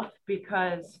your mouth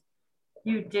because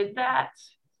you did that,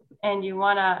 and you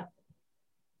want to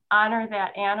honor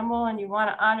that animal, and you want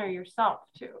to honor yourself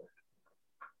too.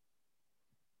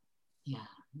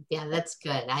 Yeah, that's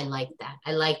good. I like that.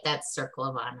 I like that circle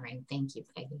of honoring. Thank you,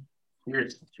 Peggy.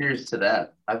 Cheers to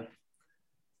that.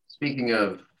 Speaking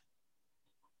of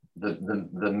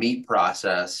the meat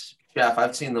process, Chef,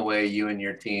 I've seen the way you and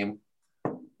your team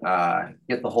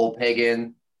get the whole pig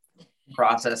in,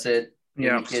 process it in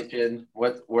the kitchen.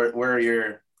 Where are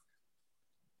your,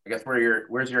 I guess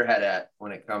where's your head at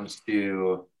when it comes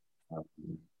to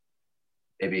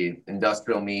maybe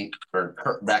industrial meat or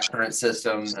that current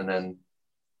system, and then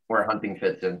where hunting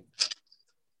fits in?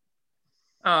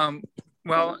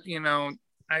 Well,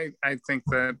 I think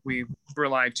that we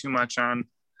rely too much on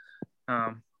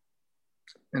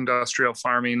industrial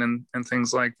farming and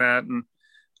things like that. And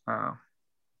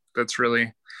that's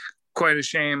really quite a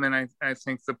shame. And I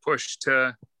think the push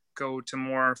to go to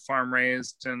more farm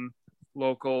raised and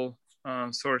local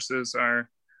sources are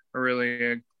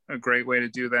really a great way to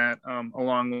do that,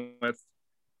 along with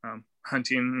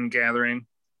hunting and gathering.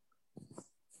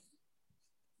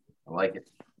 I like it.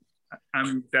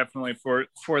 I'm definitely for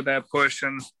that push,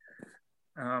 and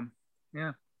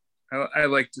I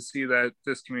like to see that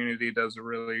this community does a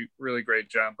really, really great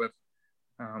job with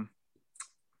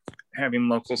having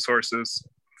local sources,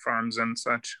 farms and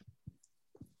such.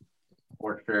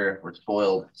 For sure. We're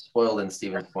spoiled in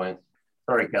Stevens Point.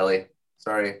 Sorry, Kelly.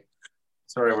 Sorry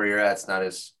where you're at. It's not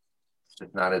as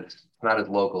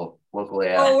locally.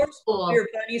 Oh, we're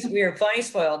plenty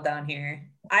spoiled down here.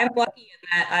 I'm lucky in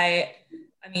that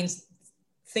I mean,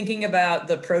 thinking about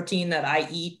the protein that I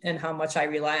eat and how much I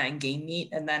rely on game meat,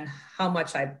 and then how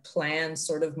much I plan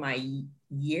sort of my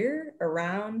year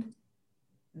around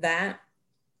that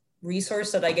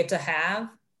resource that I get to have,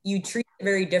 you treat it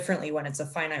very differently when it's a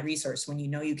finite resource, when you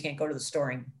know you can't go to the store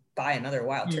and buy another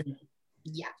wild turkey.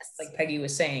 Yes. Like Peggy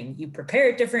was saying, you prepare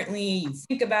it differently, you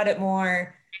think about it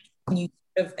more, and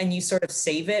you sort of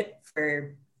save it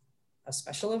for a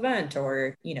special event,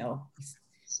 or,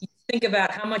 you think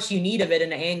about how much you need of it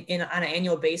on an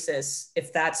annual basis,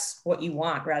 if that's what you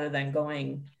want, rather than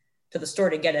going to the store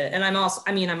to get it. And I'm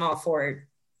all for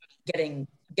getting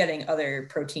other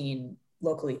protein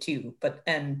locally too,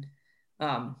 and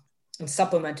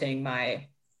supplementing my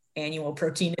annual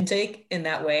protein intake in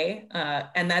that way.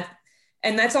 And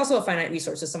that's also a finite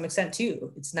resource to some extent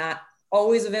too. It's not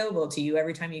always available to you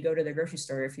every time you go to the grocery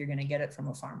store if you're going to get it from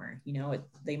a farmer.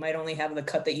 They might only have the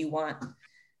cut that you want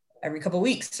every couple of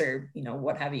weeks, or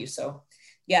what have you. So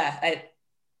yeah,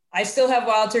 I still have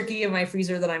wild turkey in my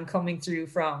freezer that I'm combing through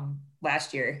from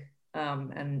last year,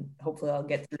 and hopefully I'll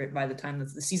get through it by the time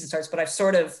that the season starts. But I've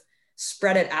sort of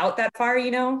spread it out that far,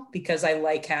 because I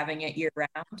like having it year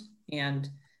round, and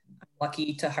I'm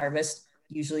lucky to harvest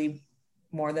usually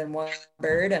more than one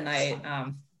bird, and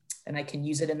I can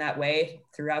use it in that way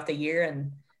throughout the year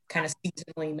and kind of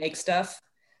seasonally make stuff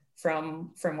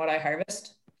from what I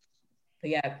harvest. But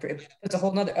yeah, it's a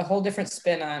whole different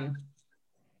spin on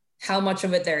how much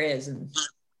of it there is and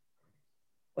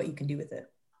what you can do with it.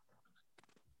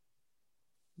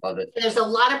 Love it. There's a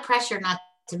lot of pressure not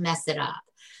to mess it up.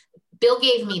 Bill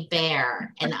gave me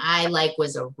bear, and I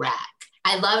was a wreck.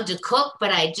 I love to cook,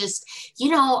 but I just,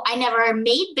 I never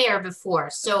made bear before.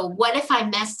 So what if I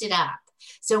messed it up?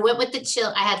 So I went with the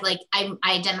chill. I had I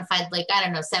identified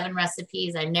 7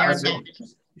 recipes. I narrowed down.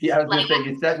 Yeah, I was gonna say,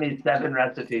 you sent me 7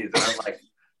 recipes, and I'm like,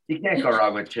 you can't go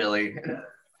wrong with chili.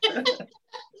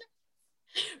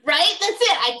 Right? That's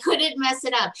it. I couldn't mess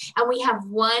it up. And we have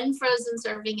one frozen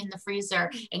serving in the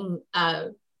freezer. And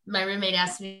my roommate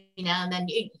asked me now and then,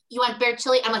 you want bear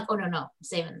chili? I'm like, oh, no, I'm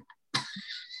saving that.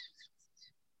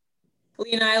 Well,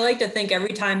 I like to think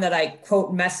every time that I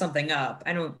quote mess something up,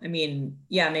 maybe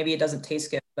it doesn't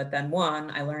taste good, but then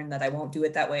 1, I learned that I won't do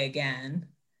it that way again.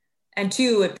 And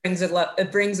 2, it brings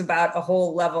about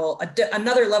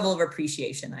another level of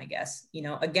appreciation, I guess.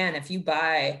 Again, if you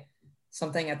buy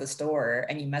something at the store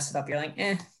and you mess it up, you're like,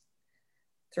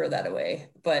 throw that away.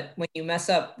 But when you mess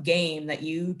up game that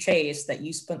you chased, that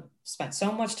you spent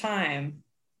so much time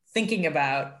thinking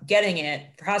about, getting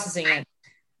it, processing it,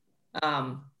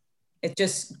 it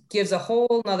just gives a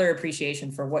whole nother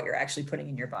appreciation for what you're actually putting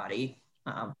in your body.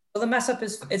 So the mess up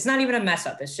it's not even a mess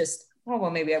up. It's just, oh, well,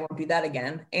 maybe I won't do that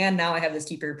again. And now I have this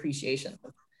deeper appreciation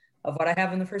of what I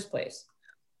have in the first place.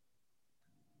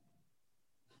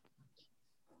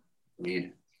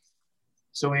 Indeed.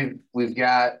 So we've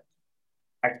got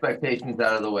expectations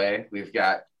out of the way. We've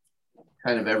got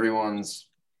kind of everyone's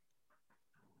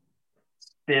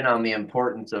spin on the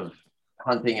importance of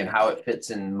hunting and how it fits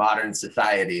in modern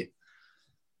society.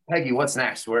 Peggy, what's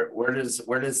next? Where does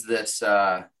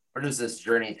this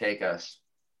journey take us?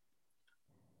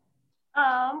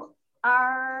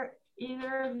 Are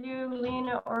either of you,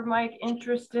 Lena or Mike,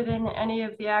 interested in any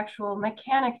of the actual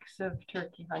mechanics of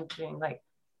turkey hunting, like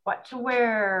what to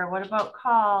wear, what about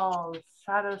calls,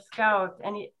 how to scout,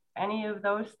 any of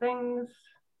those things?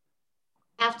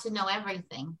 Have to know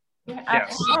everything.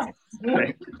 Yes.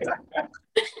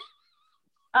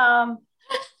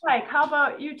 Mike, how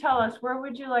about you tell us, where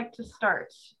would you like to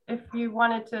start if you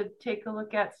wanted to take a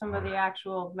look at some of the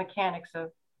actual mechanics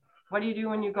of what do you do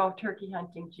when you go turkey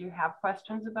hunting? Do you have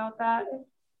questions about that?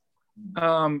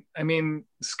 I mean,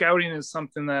 scouting is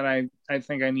something that I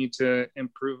think I need to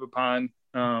improve upon.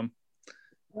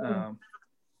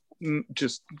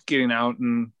 Just getting out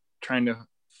and trying to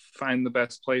find the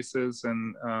best places,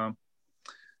 and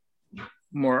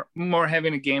more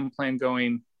having a game plan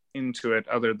going into it,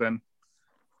 other than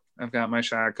I've got my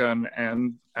shotgun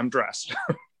and I'm dressed.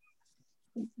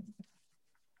 I'm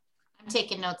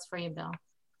taking notes for you, Bill.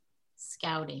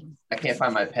 Scouting. I can't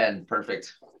find my pen.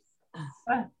 Perfect.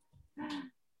 And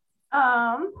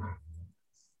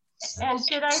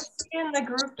did I see in the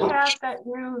group chat that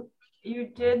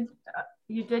you did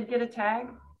get a tag?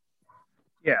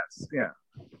 Yes, yeah.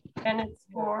 And it's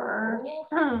for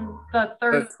the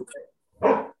third.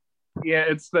 Yeah,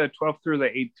 it's the 12th through the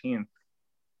 18th.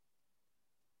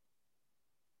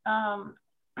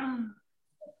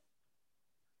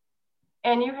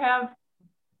 And you have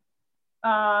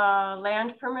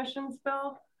land permissions,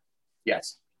 Bill?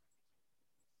 Yes.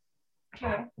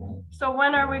 Okay. So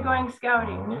when are we going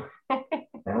scouting?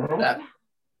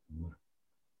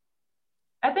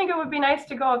 I think it would be nice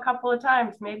to go a couple of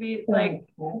times. Maybe like,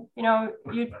 you know,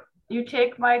 you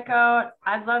take Mike out.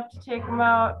 I'd love to take him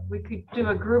out. We could do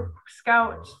a group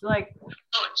scout, like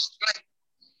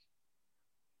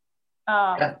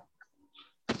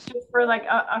just for like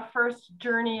a first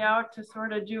journey out to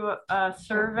sort of do a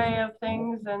survey of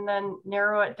things and then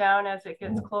narrow it down as it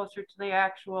gets closer to the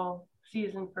actual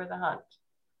season for the hunt.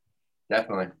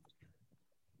 Definitely.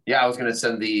 Yeah, I was going to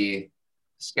send the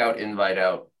scout invite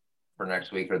out for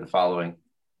next week or the following.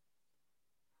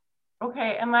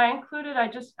 Okay, am I included? I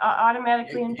just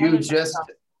automatically You just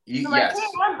yes. Like, hey,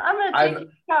 I'm going to take you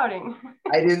scouting.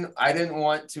 I didn't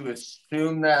want to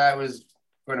assume that I was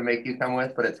going to make you come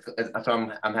with, but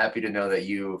so I'm happy to know that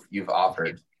you've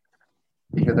offered,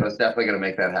 because I was definitely going to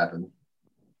make that happen.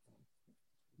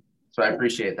 So I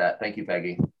appreciate that. Thank you,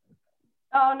 Peggy.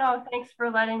 Oh no, thanks for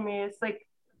letting me. It's like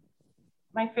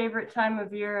my favorite time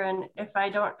of year, and if I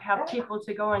don't have people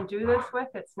to go and do this with,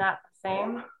 it's not the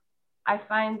same. I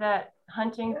find that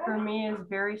hunting for me is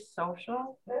very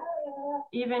social.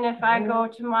 Even if I go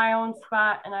to my own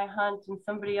spot and I hunt and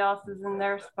somebody else is in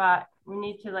their spot, we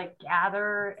need to like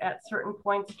gather at certain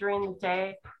points during the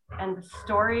day, and the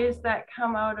stories that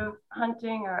come out of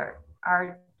hunting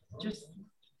are just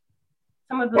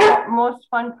some of the most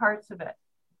fun parts of it.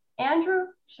 Andrew,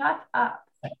 shut up.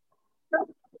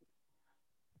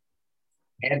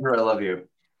 Andrew, I love you.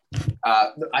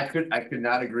 I could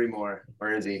not agree more.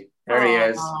 Where is he? There he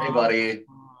is. Hey, buddy.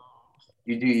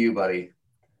 You do you, buddy.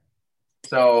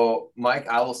 So, Mike,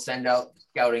 I will send out the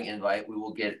scouting invite. We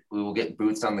will get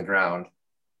boots on the ground.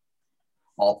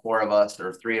 All four of us,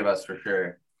 or three of us for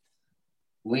sure.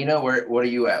 Lena, what are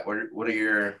you at? What's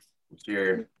your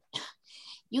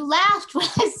You laughed when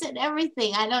I said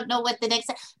everything. I don't know what the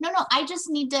next. No, I just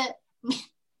need to.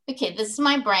 Okay, this is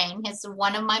my brain. It's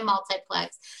one of my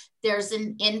multiplex. There's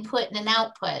an input and an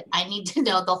output. I need to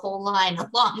know the whole line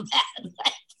along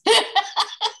that.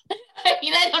 I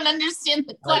mean, I don't understand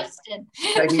the question.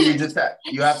 Peggy,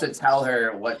 you have to tell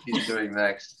her what she's doing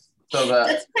next. So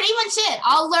that's pretty much it.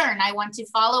 I'll learn. I want to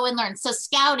follow and learn. So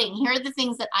scouting, here are the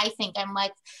things that I think. I'm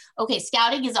like, okay,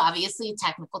 scouting is obviously a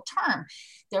technical term.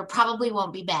 There probably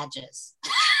won't be badges.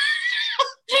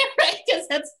 Right? Because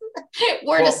that's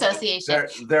word association.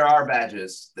 There are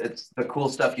badges. It's the cool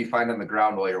stuff you find on the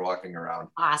ground while you're walking around.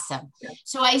 Awesome. Yeah.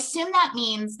 So I assume that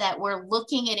means that we're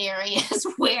looking at areas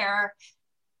where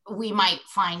we might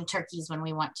find turkeys when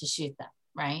we want to shoot them,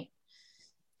 right?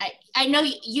 I know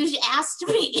you asked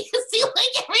me. See,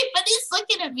 like everybody's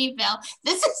looking at me, Bill.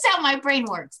 This is how my brain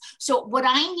works. So what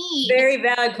I need. Very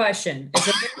valid question. It's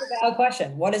a very valid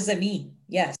question. What does it mean?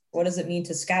 Yes. What does it mean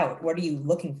to scout? What are you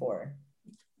looking for?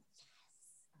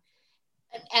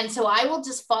 And so I will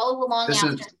just follow along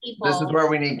people. This is where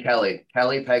we need Kelly.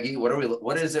 Kelly, Peggy,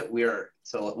 what is it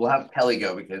so we'll have Kelly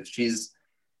go because she's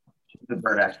the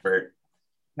bird expert.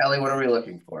 Kelly, what are we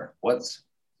looking for?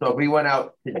 So if we went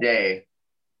out today,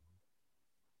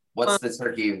 what's the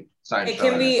turkey sign It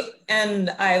showing can be, us? and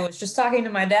I was just talking to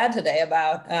my dad today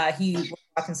about he was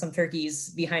walking some turkeys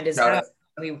behind his house.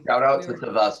 Shout out to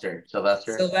Sylvester.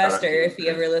 Sylvester, if he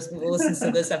ever listens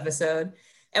to this episode.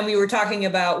 And we were talking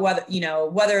about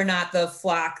whether or not the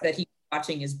flock that he's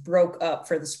watching is broke up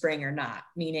for the spring or not.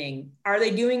 Meaning, are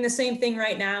they doing the same thing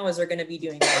right now as they're going to be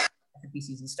doing as the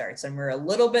season starts? And we're a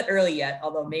little bit early yet,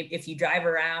 although maybe if you drive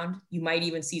around, you might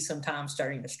even see some toms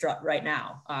starting to strut right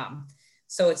now.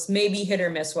 So it's maybe hit or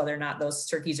miss whether or not those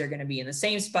turkeys are going to be in the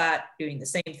same spot doing the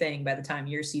same thing by the time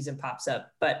your season pops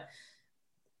up. But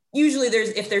usually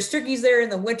if there's turkeys there in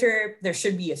the winter, there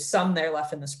should be some there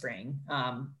left in the spring,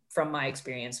 from my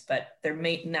experience, but there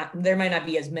might not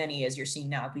be as many as you're seeing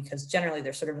now, because generally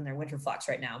they're sort of in their winter flocks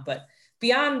right now. But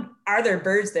beyond, are there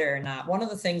birds there or not? One of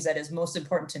the things that is most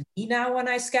important to me now when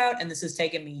I scout, and this has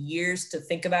taken me years to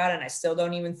think about, and I still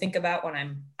don't even think about when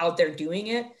I'm out there doing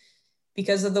it,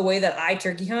 because of the way that I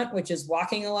turkey hunt, which is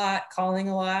walking a lot, calling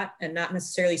a lot, and not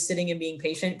necessarily sitting and being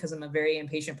patient, because I'm a very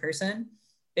impatient person,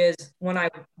 is when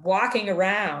I'm walking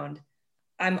around,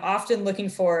 I'm often looking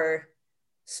for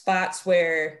spots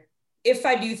where, if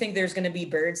I do think there's going to be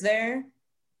birds there,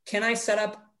 can I set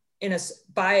up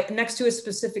next to a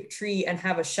specific tree and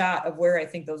have a shot of where I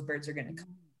think those birds are going to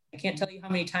come? I can't tell you how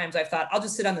many times I've thought, I'll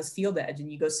just sit on this field edge,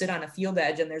 and you go sit on a field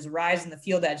edge and there's a rise in the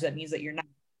field edge. That means that you're not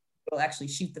able to actually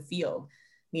shoot the field.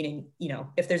 Meaning,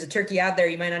 if there's a turkey out there,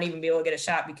 you might not even be able to get a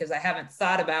shot because I haven't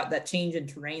thought about that change in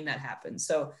terrain that happens.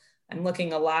 So I'm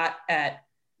looking a lot at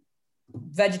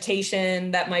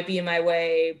vegetation that might be in my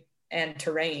way and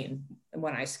terrain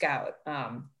when I scout,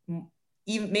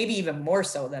 maybe even more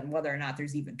so than whether or not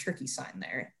there's even turkey sign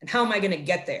there. And how am I going to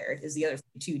get there is the other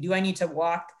thing too. Do I need to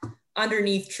walk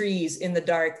underneath trees in the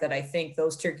dark that I think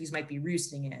those turkeys might be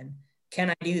roosting in? Can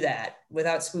I do that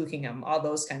without spooking them? All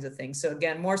those kinds of things. So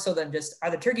again, more so than just,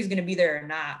 are the turkeys going to be there or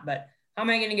not, but how am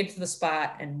I going to get to the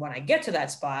spot? And when I get to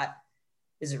that spot,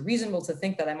 is it reasonable to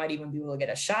think that I might even be able to get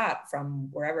a shot from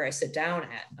wherever I sit down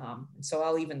at? And so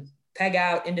I'll even peg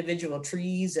out individual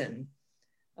trees and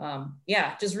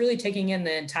just really taking in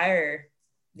the entire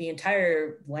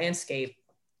landscape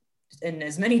in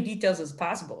as many details as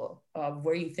possible of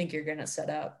where you think you're going to set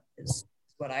up is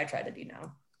what I try to do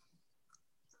now.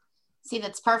 See,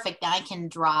 that's perfect. Now I can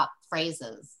drop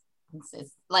phrases.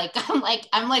 It's like I'm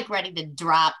like ready to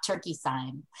drop turkey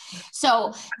sign.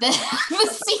 So the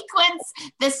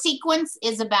sequence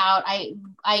is about, I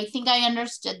think I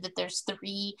understood that there's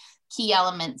 3 key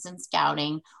elements in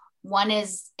scouting. One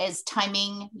is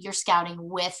timing your scouting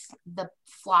with the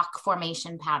flock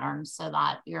formation pattern so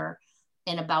that you're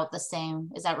in about the same.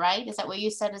 Is that right? Is that what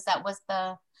you said? Is that what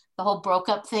the whole broke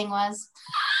up thing was?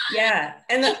 Yeah.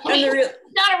 And not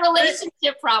a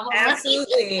relationship problem.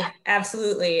 Absolutely. Right?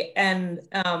 Absolutely. And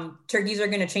turkeys are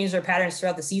going to change their patterns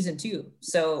throughout the season too.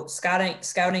 So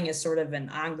scouting is sort of an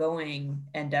ongoing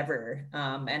endeavor.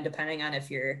 And depending on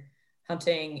if you're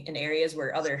hunting in areas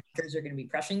where other hunters are going to be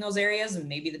pressuring those areas, and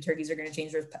maybe the turkeys are going to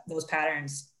change those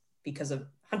patterns because of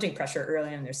hunting pressure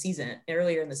earlier in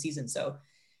the season. So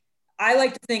I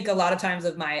like to think a lot of times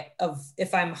of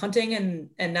if I'm hunting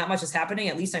and not much is happening,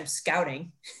 at least I'm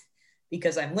scouting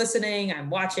because I'm listening, I'm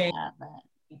watching,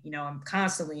 I'm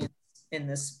constantly in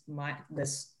this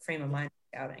frame of mind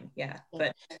scouting. Yeah.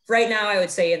 But right now I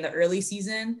would say in the early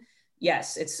season,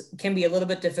 yes, it can be a little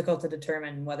bit difficult to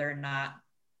determine whether or not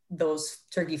those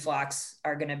turkey flocks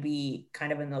are going to be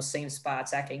kind of in those same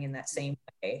spots, acting in that same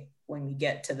way when we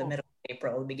get to the middle of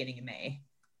April, the beginning of May.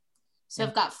 So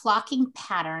I've got flocking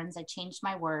patterns. I changed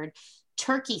my word.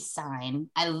 Turkey sign.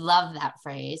 I love that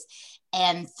phrase.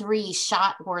 And 3,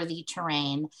 shot-worthy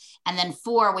terrain. And then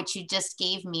 4, which you just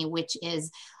gave me, which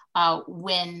is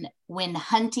when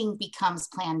hunting becomes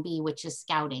plan B, which is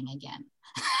scouting again.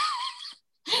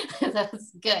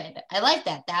 That's good. I like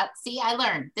that. See, I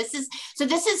learned. This is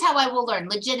how I will learn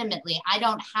legitimately. I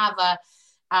don't have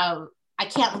I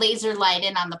can't laser light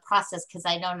in on the process because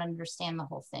I don't understand the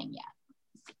whole thing yet.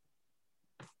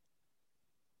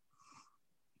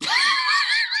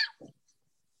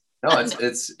 No, it's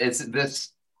this.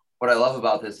 What I love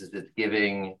about this is it's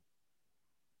giving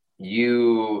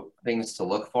you things to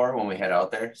look for when we head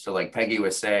out there. So like Peggy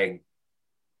was saying,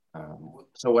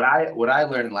 so what I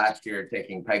learned last year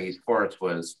taking Peggy's course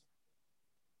was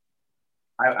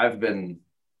I've been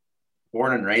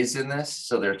born and raised in this.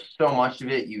 So there's so much of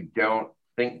it you don't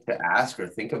think to ask or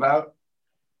think about.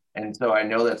 And so I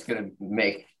know that's going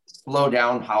to slow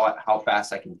down how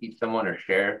fast I can teach someone or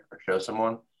share or show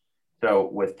someone. So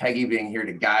with Peggy being here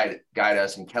to guide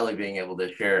us and Kelly being able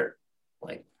to share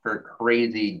like her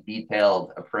crazy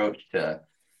detailed approach to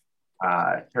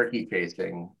turkey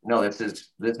chasing. No, this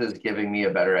is giving me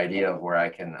a better idea of where I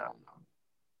can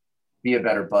be a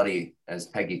better buddy, as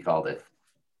Peggy called it.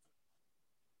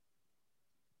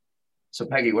 So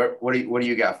Peggy, what do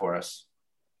you got for us?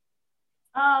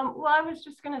 Well, I was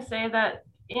just going to say that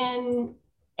in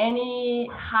any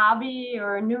hobby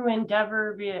or a new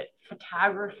endeavor, be it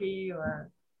photography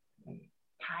or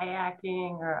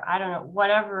kayaking or I don't know,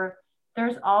 whatever,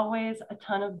 there's always a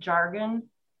ton of jargon.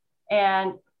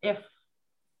 And if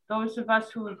those of us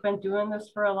who have been doing this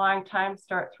for a long time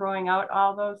start throwing out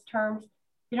all those terms,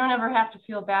 you don't ever have to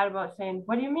feel bad about saying,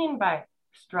 what do you mean by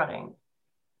strutting?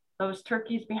 Those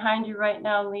turkeys behind you right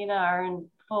now, Lena, are in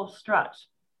full strut.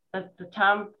 The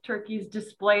tom turkeys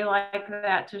display like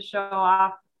that to show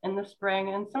off in the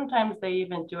spring. And sometimes they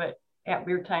even do it at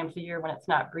weird times of year when it's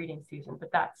not breeding season,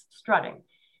 but that's strutting.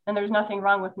 And there's nothing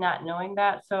wrong with not knowing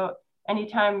that. So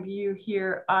anytime you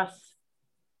hear us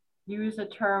use a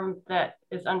term that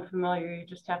is unfamiliar, you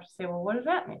just have to say, well, what does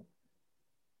that mean?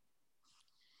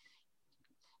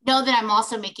 Know that I'm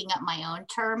also making up my own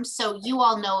terms. So you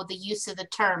all know the use of the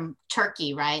term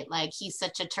turkey, right? Like, he's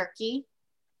such a turkey,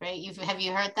 right? Have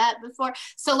you heard that before?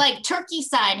 So like Turkey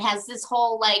Sign has this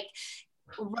whole like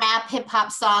rap hip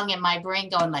hop song in my brain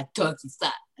going like Turkey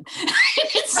Sign.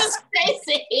 It's just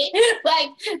crazy. Like,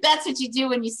 that's what you do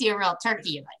when you see a real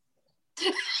turkey.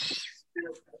 Like,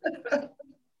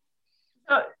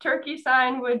 so Turkey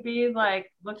Sign would be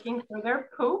like looking for their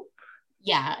poop.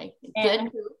 Yeah,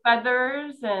 and good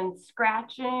feathers and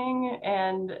scratching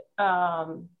and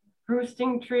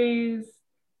roosting trees.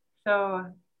 So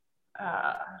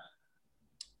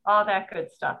all that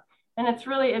good stuff. And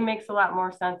it makes a lot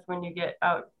more sense when you get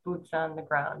out boots on the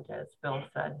ground, as Bill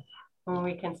said, when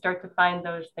we can start to find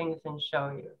those things and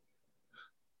show you.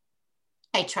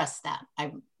 I trust that.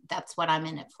 That's what I'm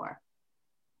in it for.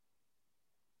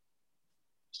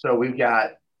 So we've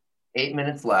got 8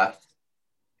 minutes left.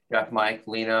 Jeff, Mike,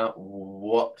 Lena,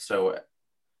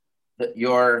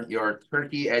 your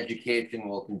turkey education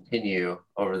will continue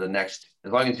over the next,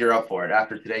 as long as you're up for it.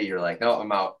 After today, you're like, no,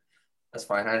 I'm out. That's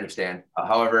fine, I understand.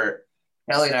 However,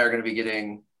 Kelly and I are going to be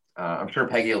getting, I'm sure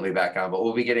Peggy will be back on, but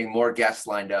we'll be getting more guests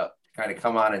lined up to kind of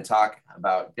come on and talk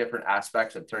about different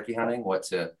aspects of turkey hunting, what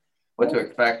to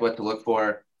expect, what to look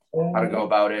for, how to go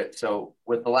about it. So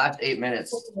with the last 8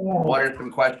 minutes, what are some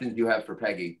questions you have for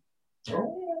Peggy?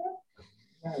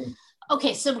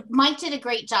 Okay, so Mike did a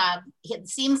great job. It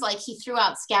seems like he threw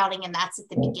out scouting, and that's at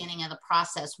the beginning of the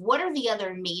process. What are the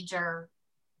other major,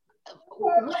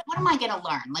 what am I going to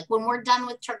learn? Like, when we're done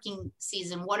with turkey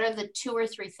season, what are the 2 or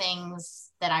 3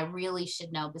 things that I really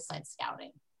should know besides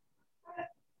scouting?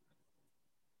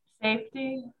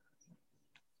 Safety.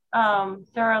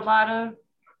 There are a lot of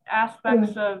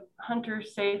aspects of hunter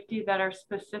safety that are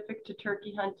specific to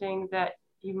turkey hunting that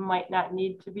you might not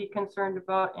need to be concerned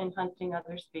about in hunting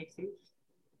other species.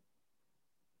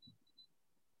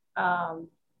 I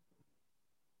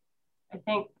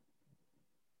think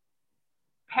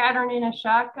patterning a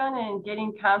shotgun and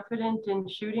getting confident in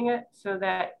shooting it so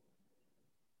that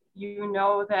you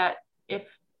know that if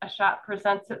a shot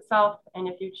presents itself and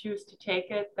if you choose to take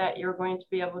it, that you're going to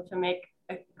be able to make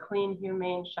a clean,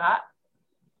 humane shot.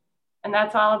 And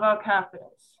that's all about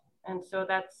confidence. And so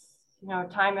that's,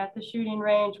 time at the shooting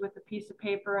range with a piece of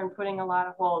paper and putting a lot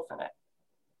of holes in it.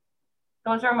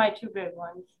 Those are my 2 big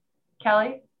ones.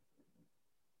 Kelly?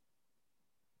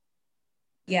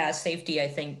 Yeah, safety. I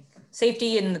think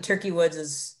safety in the turkey woods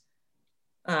is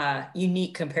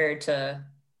unique compared to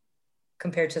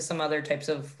some other types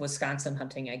of Wisconsin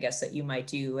hunting, I guess, that you might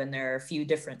do. And there are a few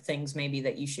different things maybe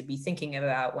that you should be thinking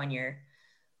about when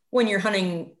you're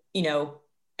hunting,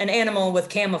 an animal with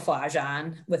camouflage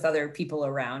on with other people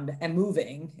around and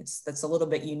moving. That's a little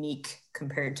bit unique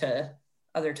compared to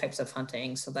other types of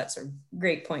hunting. So that's a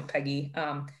great point, Peggy.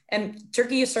 And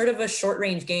turkey is sort of a short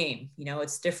range game.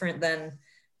 It's different than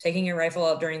taking your rifle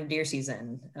out during the deer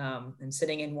season and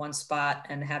sitting in one spot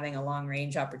and having a long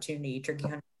range opportunity. Turkey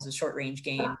hunting is a short range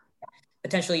game.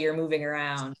 Potentially you're moving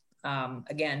around,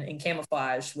 again, in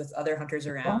camouflage with other hunters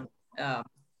around.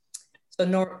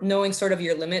 So knowing sort of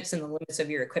your limits and the limits of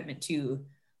your equipment too,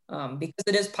 because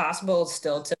it is possible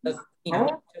still to, to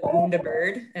wound a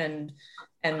bird, and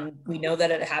we know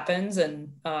that it happens.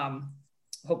 And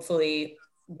hopefully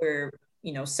we're,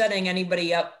 setting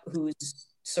anybody up who's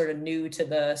sort of new to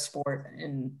the sport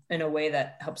in a way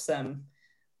that helps them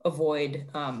avoid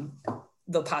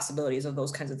the possibilities of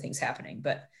those kinds of things happening.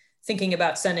 But thinking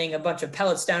about sending a bunch of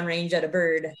pellets downrange at a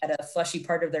bird at a fleshy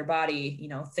part of their body,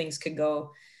 things could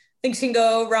go things can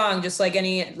go wrong, just like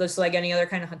any other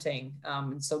kind of hunting.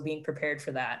 And so being prepared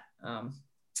for that.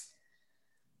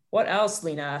 What else,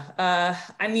 Lena?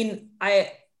 I mean,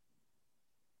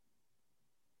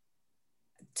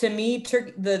 to me,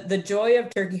 the joy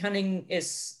of turkey hunting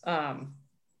is,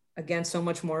 again, so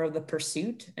much more of the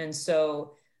pursuit. And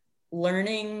so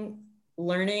learning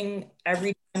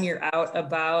every time you're out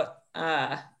about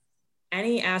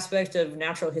any aspect of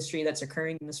natural history that's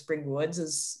occurring in the spring woods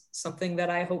is something that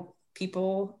I hope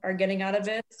people are getting out of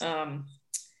it.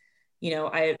 You know,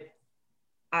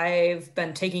 I've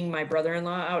been taking my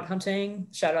brother-in-law out hunting.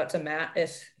 Shout out to Matt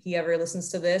if he ever listens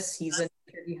to this. He's a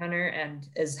turkey hunter and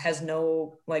has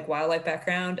no like wildlife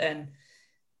background, and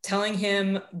telling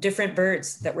him different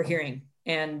birds that we're hearing,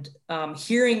 and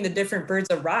hearing the different birds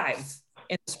arrive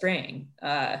in the spring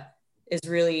is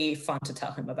really fun to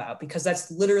tell him about, because that's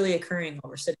literally occurring while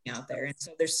we're sitting out there. And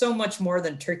so there's so much more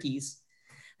than turkeys.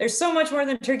 There's so much more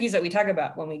than turkeys that we talk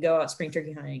about when we go out spring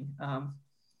turkey hunting.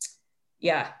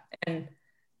 Yeah, and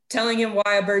telling him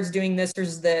why a bird's doing this or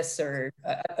this, or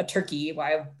a turkey,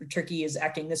 why a turkey is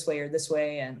acting this way or this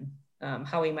way, and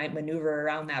how we might maneuver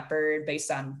around that bird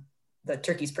based on the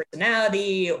turkey's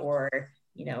personality, or,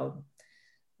 you know,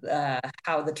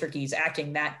 how the turkey is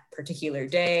acting that particular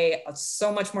day. It's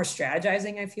so much more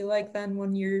strategizing, I feel like, than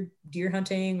when you're deer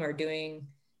hunting or doing,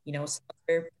 you know, some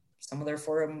other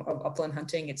form of upland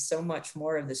hunting. It's so much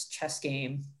more of this chess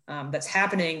game that's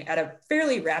happening at a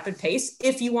fairly rapid pace.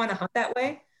 If you want to hunt that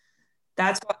way,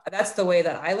 that's the way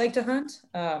that I like to hunt.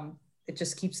 It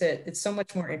just keeps it's so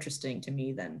much more interesting to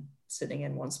me than sitting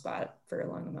in one spot for a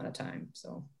long amount of time.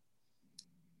 So.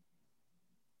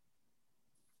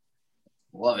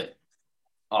 Love it.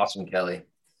 Awesome, Kelly.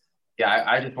 Yeah,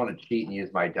 I just want to cheat and use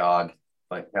my dog,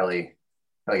 but Kelly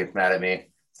gets mad at me.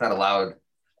 It's not allowed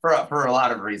for a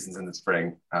lot of reasons in the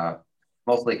spring,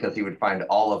 mostly because he would find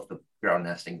all of the ground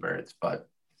nesting birds. But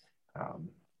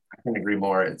I can agree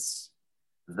more. It's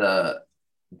the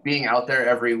being out there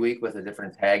every week with a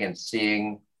different tag and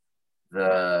seeing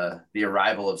the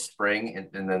arrival of spring,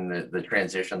 and then the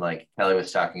transition, like Kelly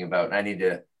was talking about. And I need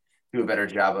to do a better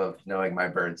job of knowing my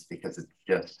birds, because it's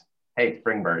just, hey,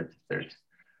 spring birds. There's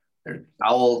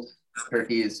owls,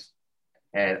 turkeys,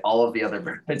 and all of the other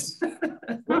birds.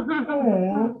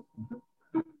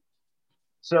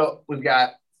 So we've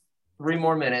got 3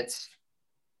 more minutes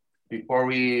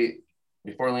before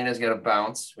Lena's gonna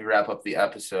bounce. We wrap up the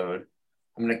episode.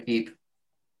 I'm gonna keep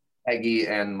Peggy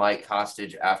and Mike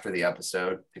hostage after the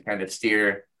episode to kind of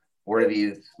steer where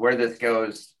this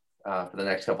goes for the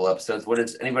next couple episodes.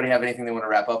 Does anybody have anything they want to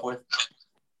wrap up with?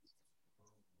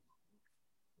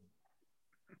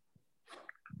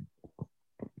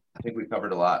 I think we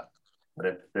covered a lot, but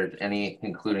if there's any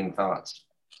concluding thoughts.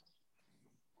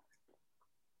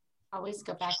 Always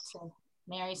go back to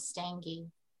Mary Stange.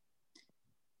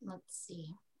 Let's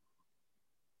see.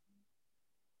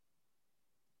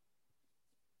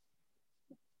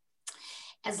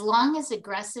 As long as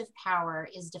aggressive power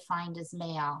is defined as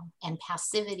male and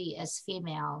passivity as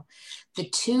female, the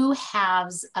two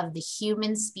halves of the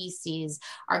human species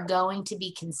are going to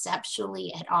be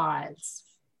conceptually at odds.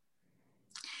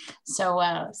 So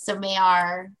may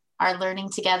our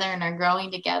learning together and our growing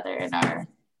together and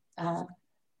our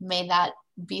may that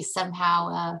be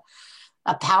somehow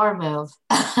a power move.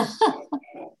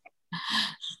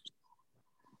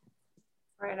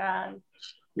 Right on.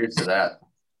 Here's to that.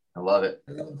 I love it.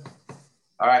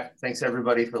 All right. Thanks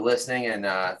everybody for listening, and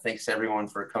thanks everyone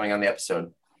for coming on the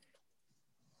episode.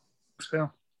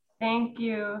 Thank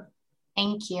you.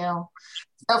 Thank you.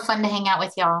 So fun to hang out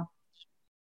with y'all.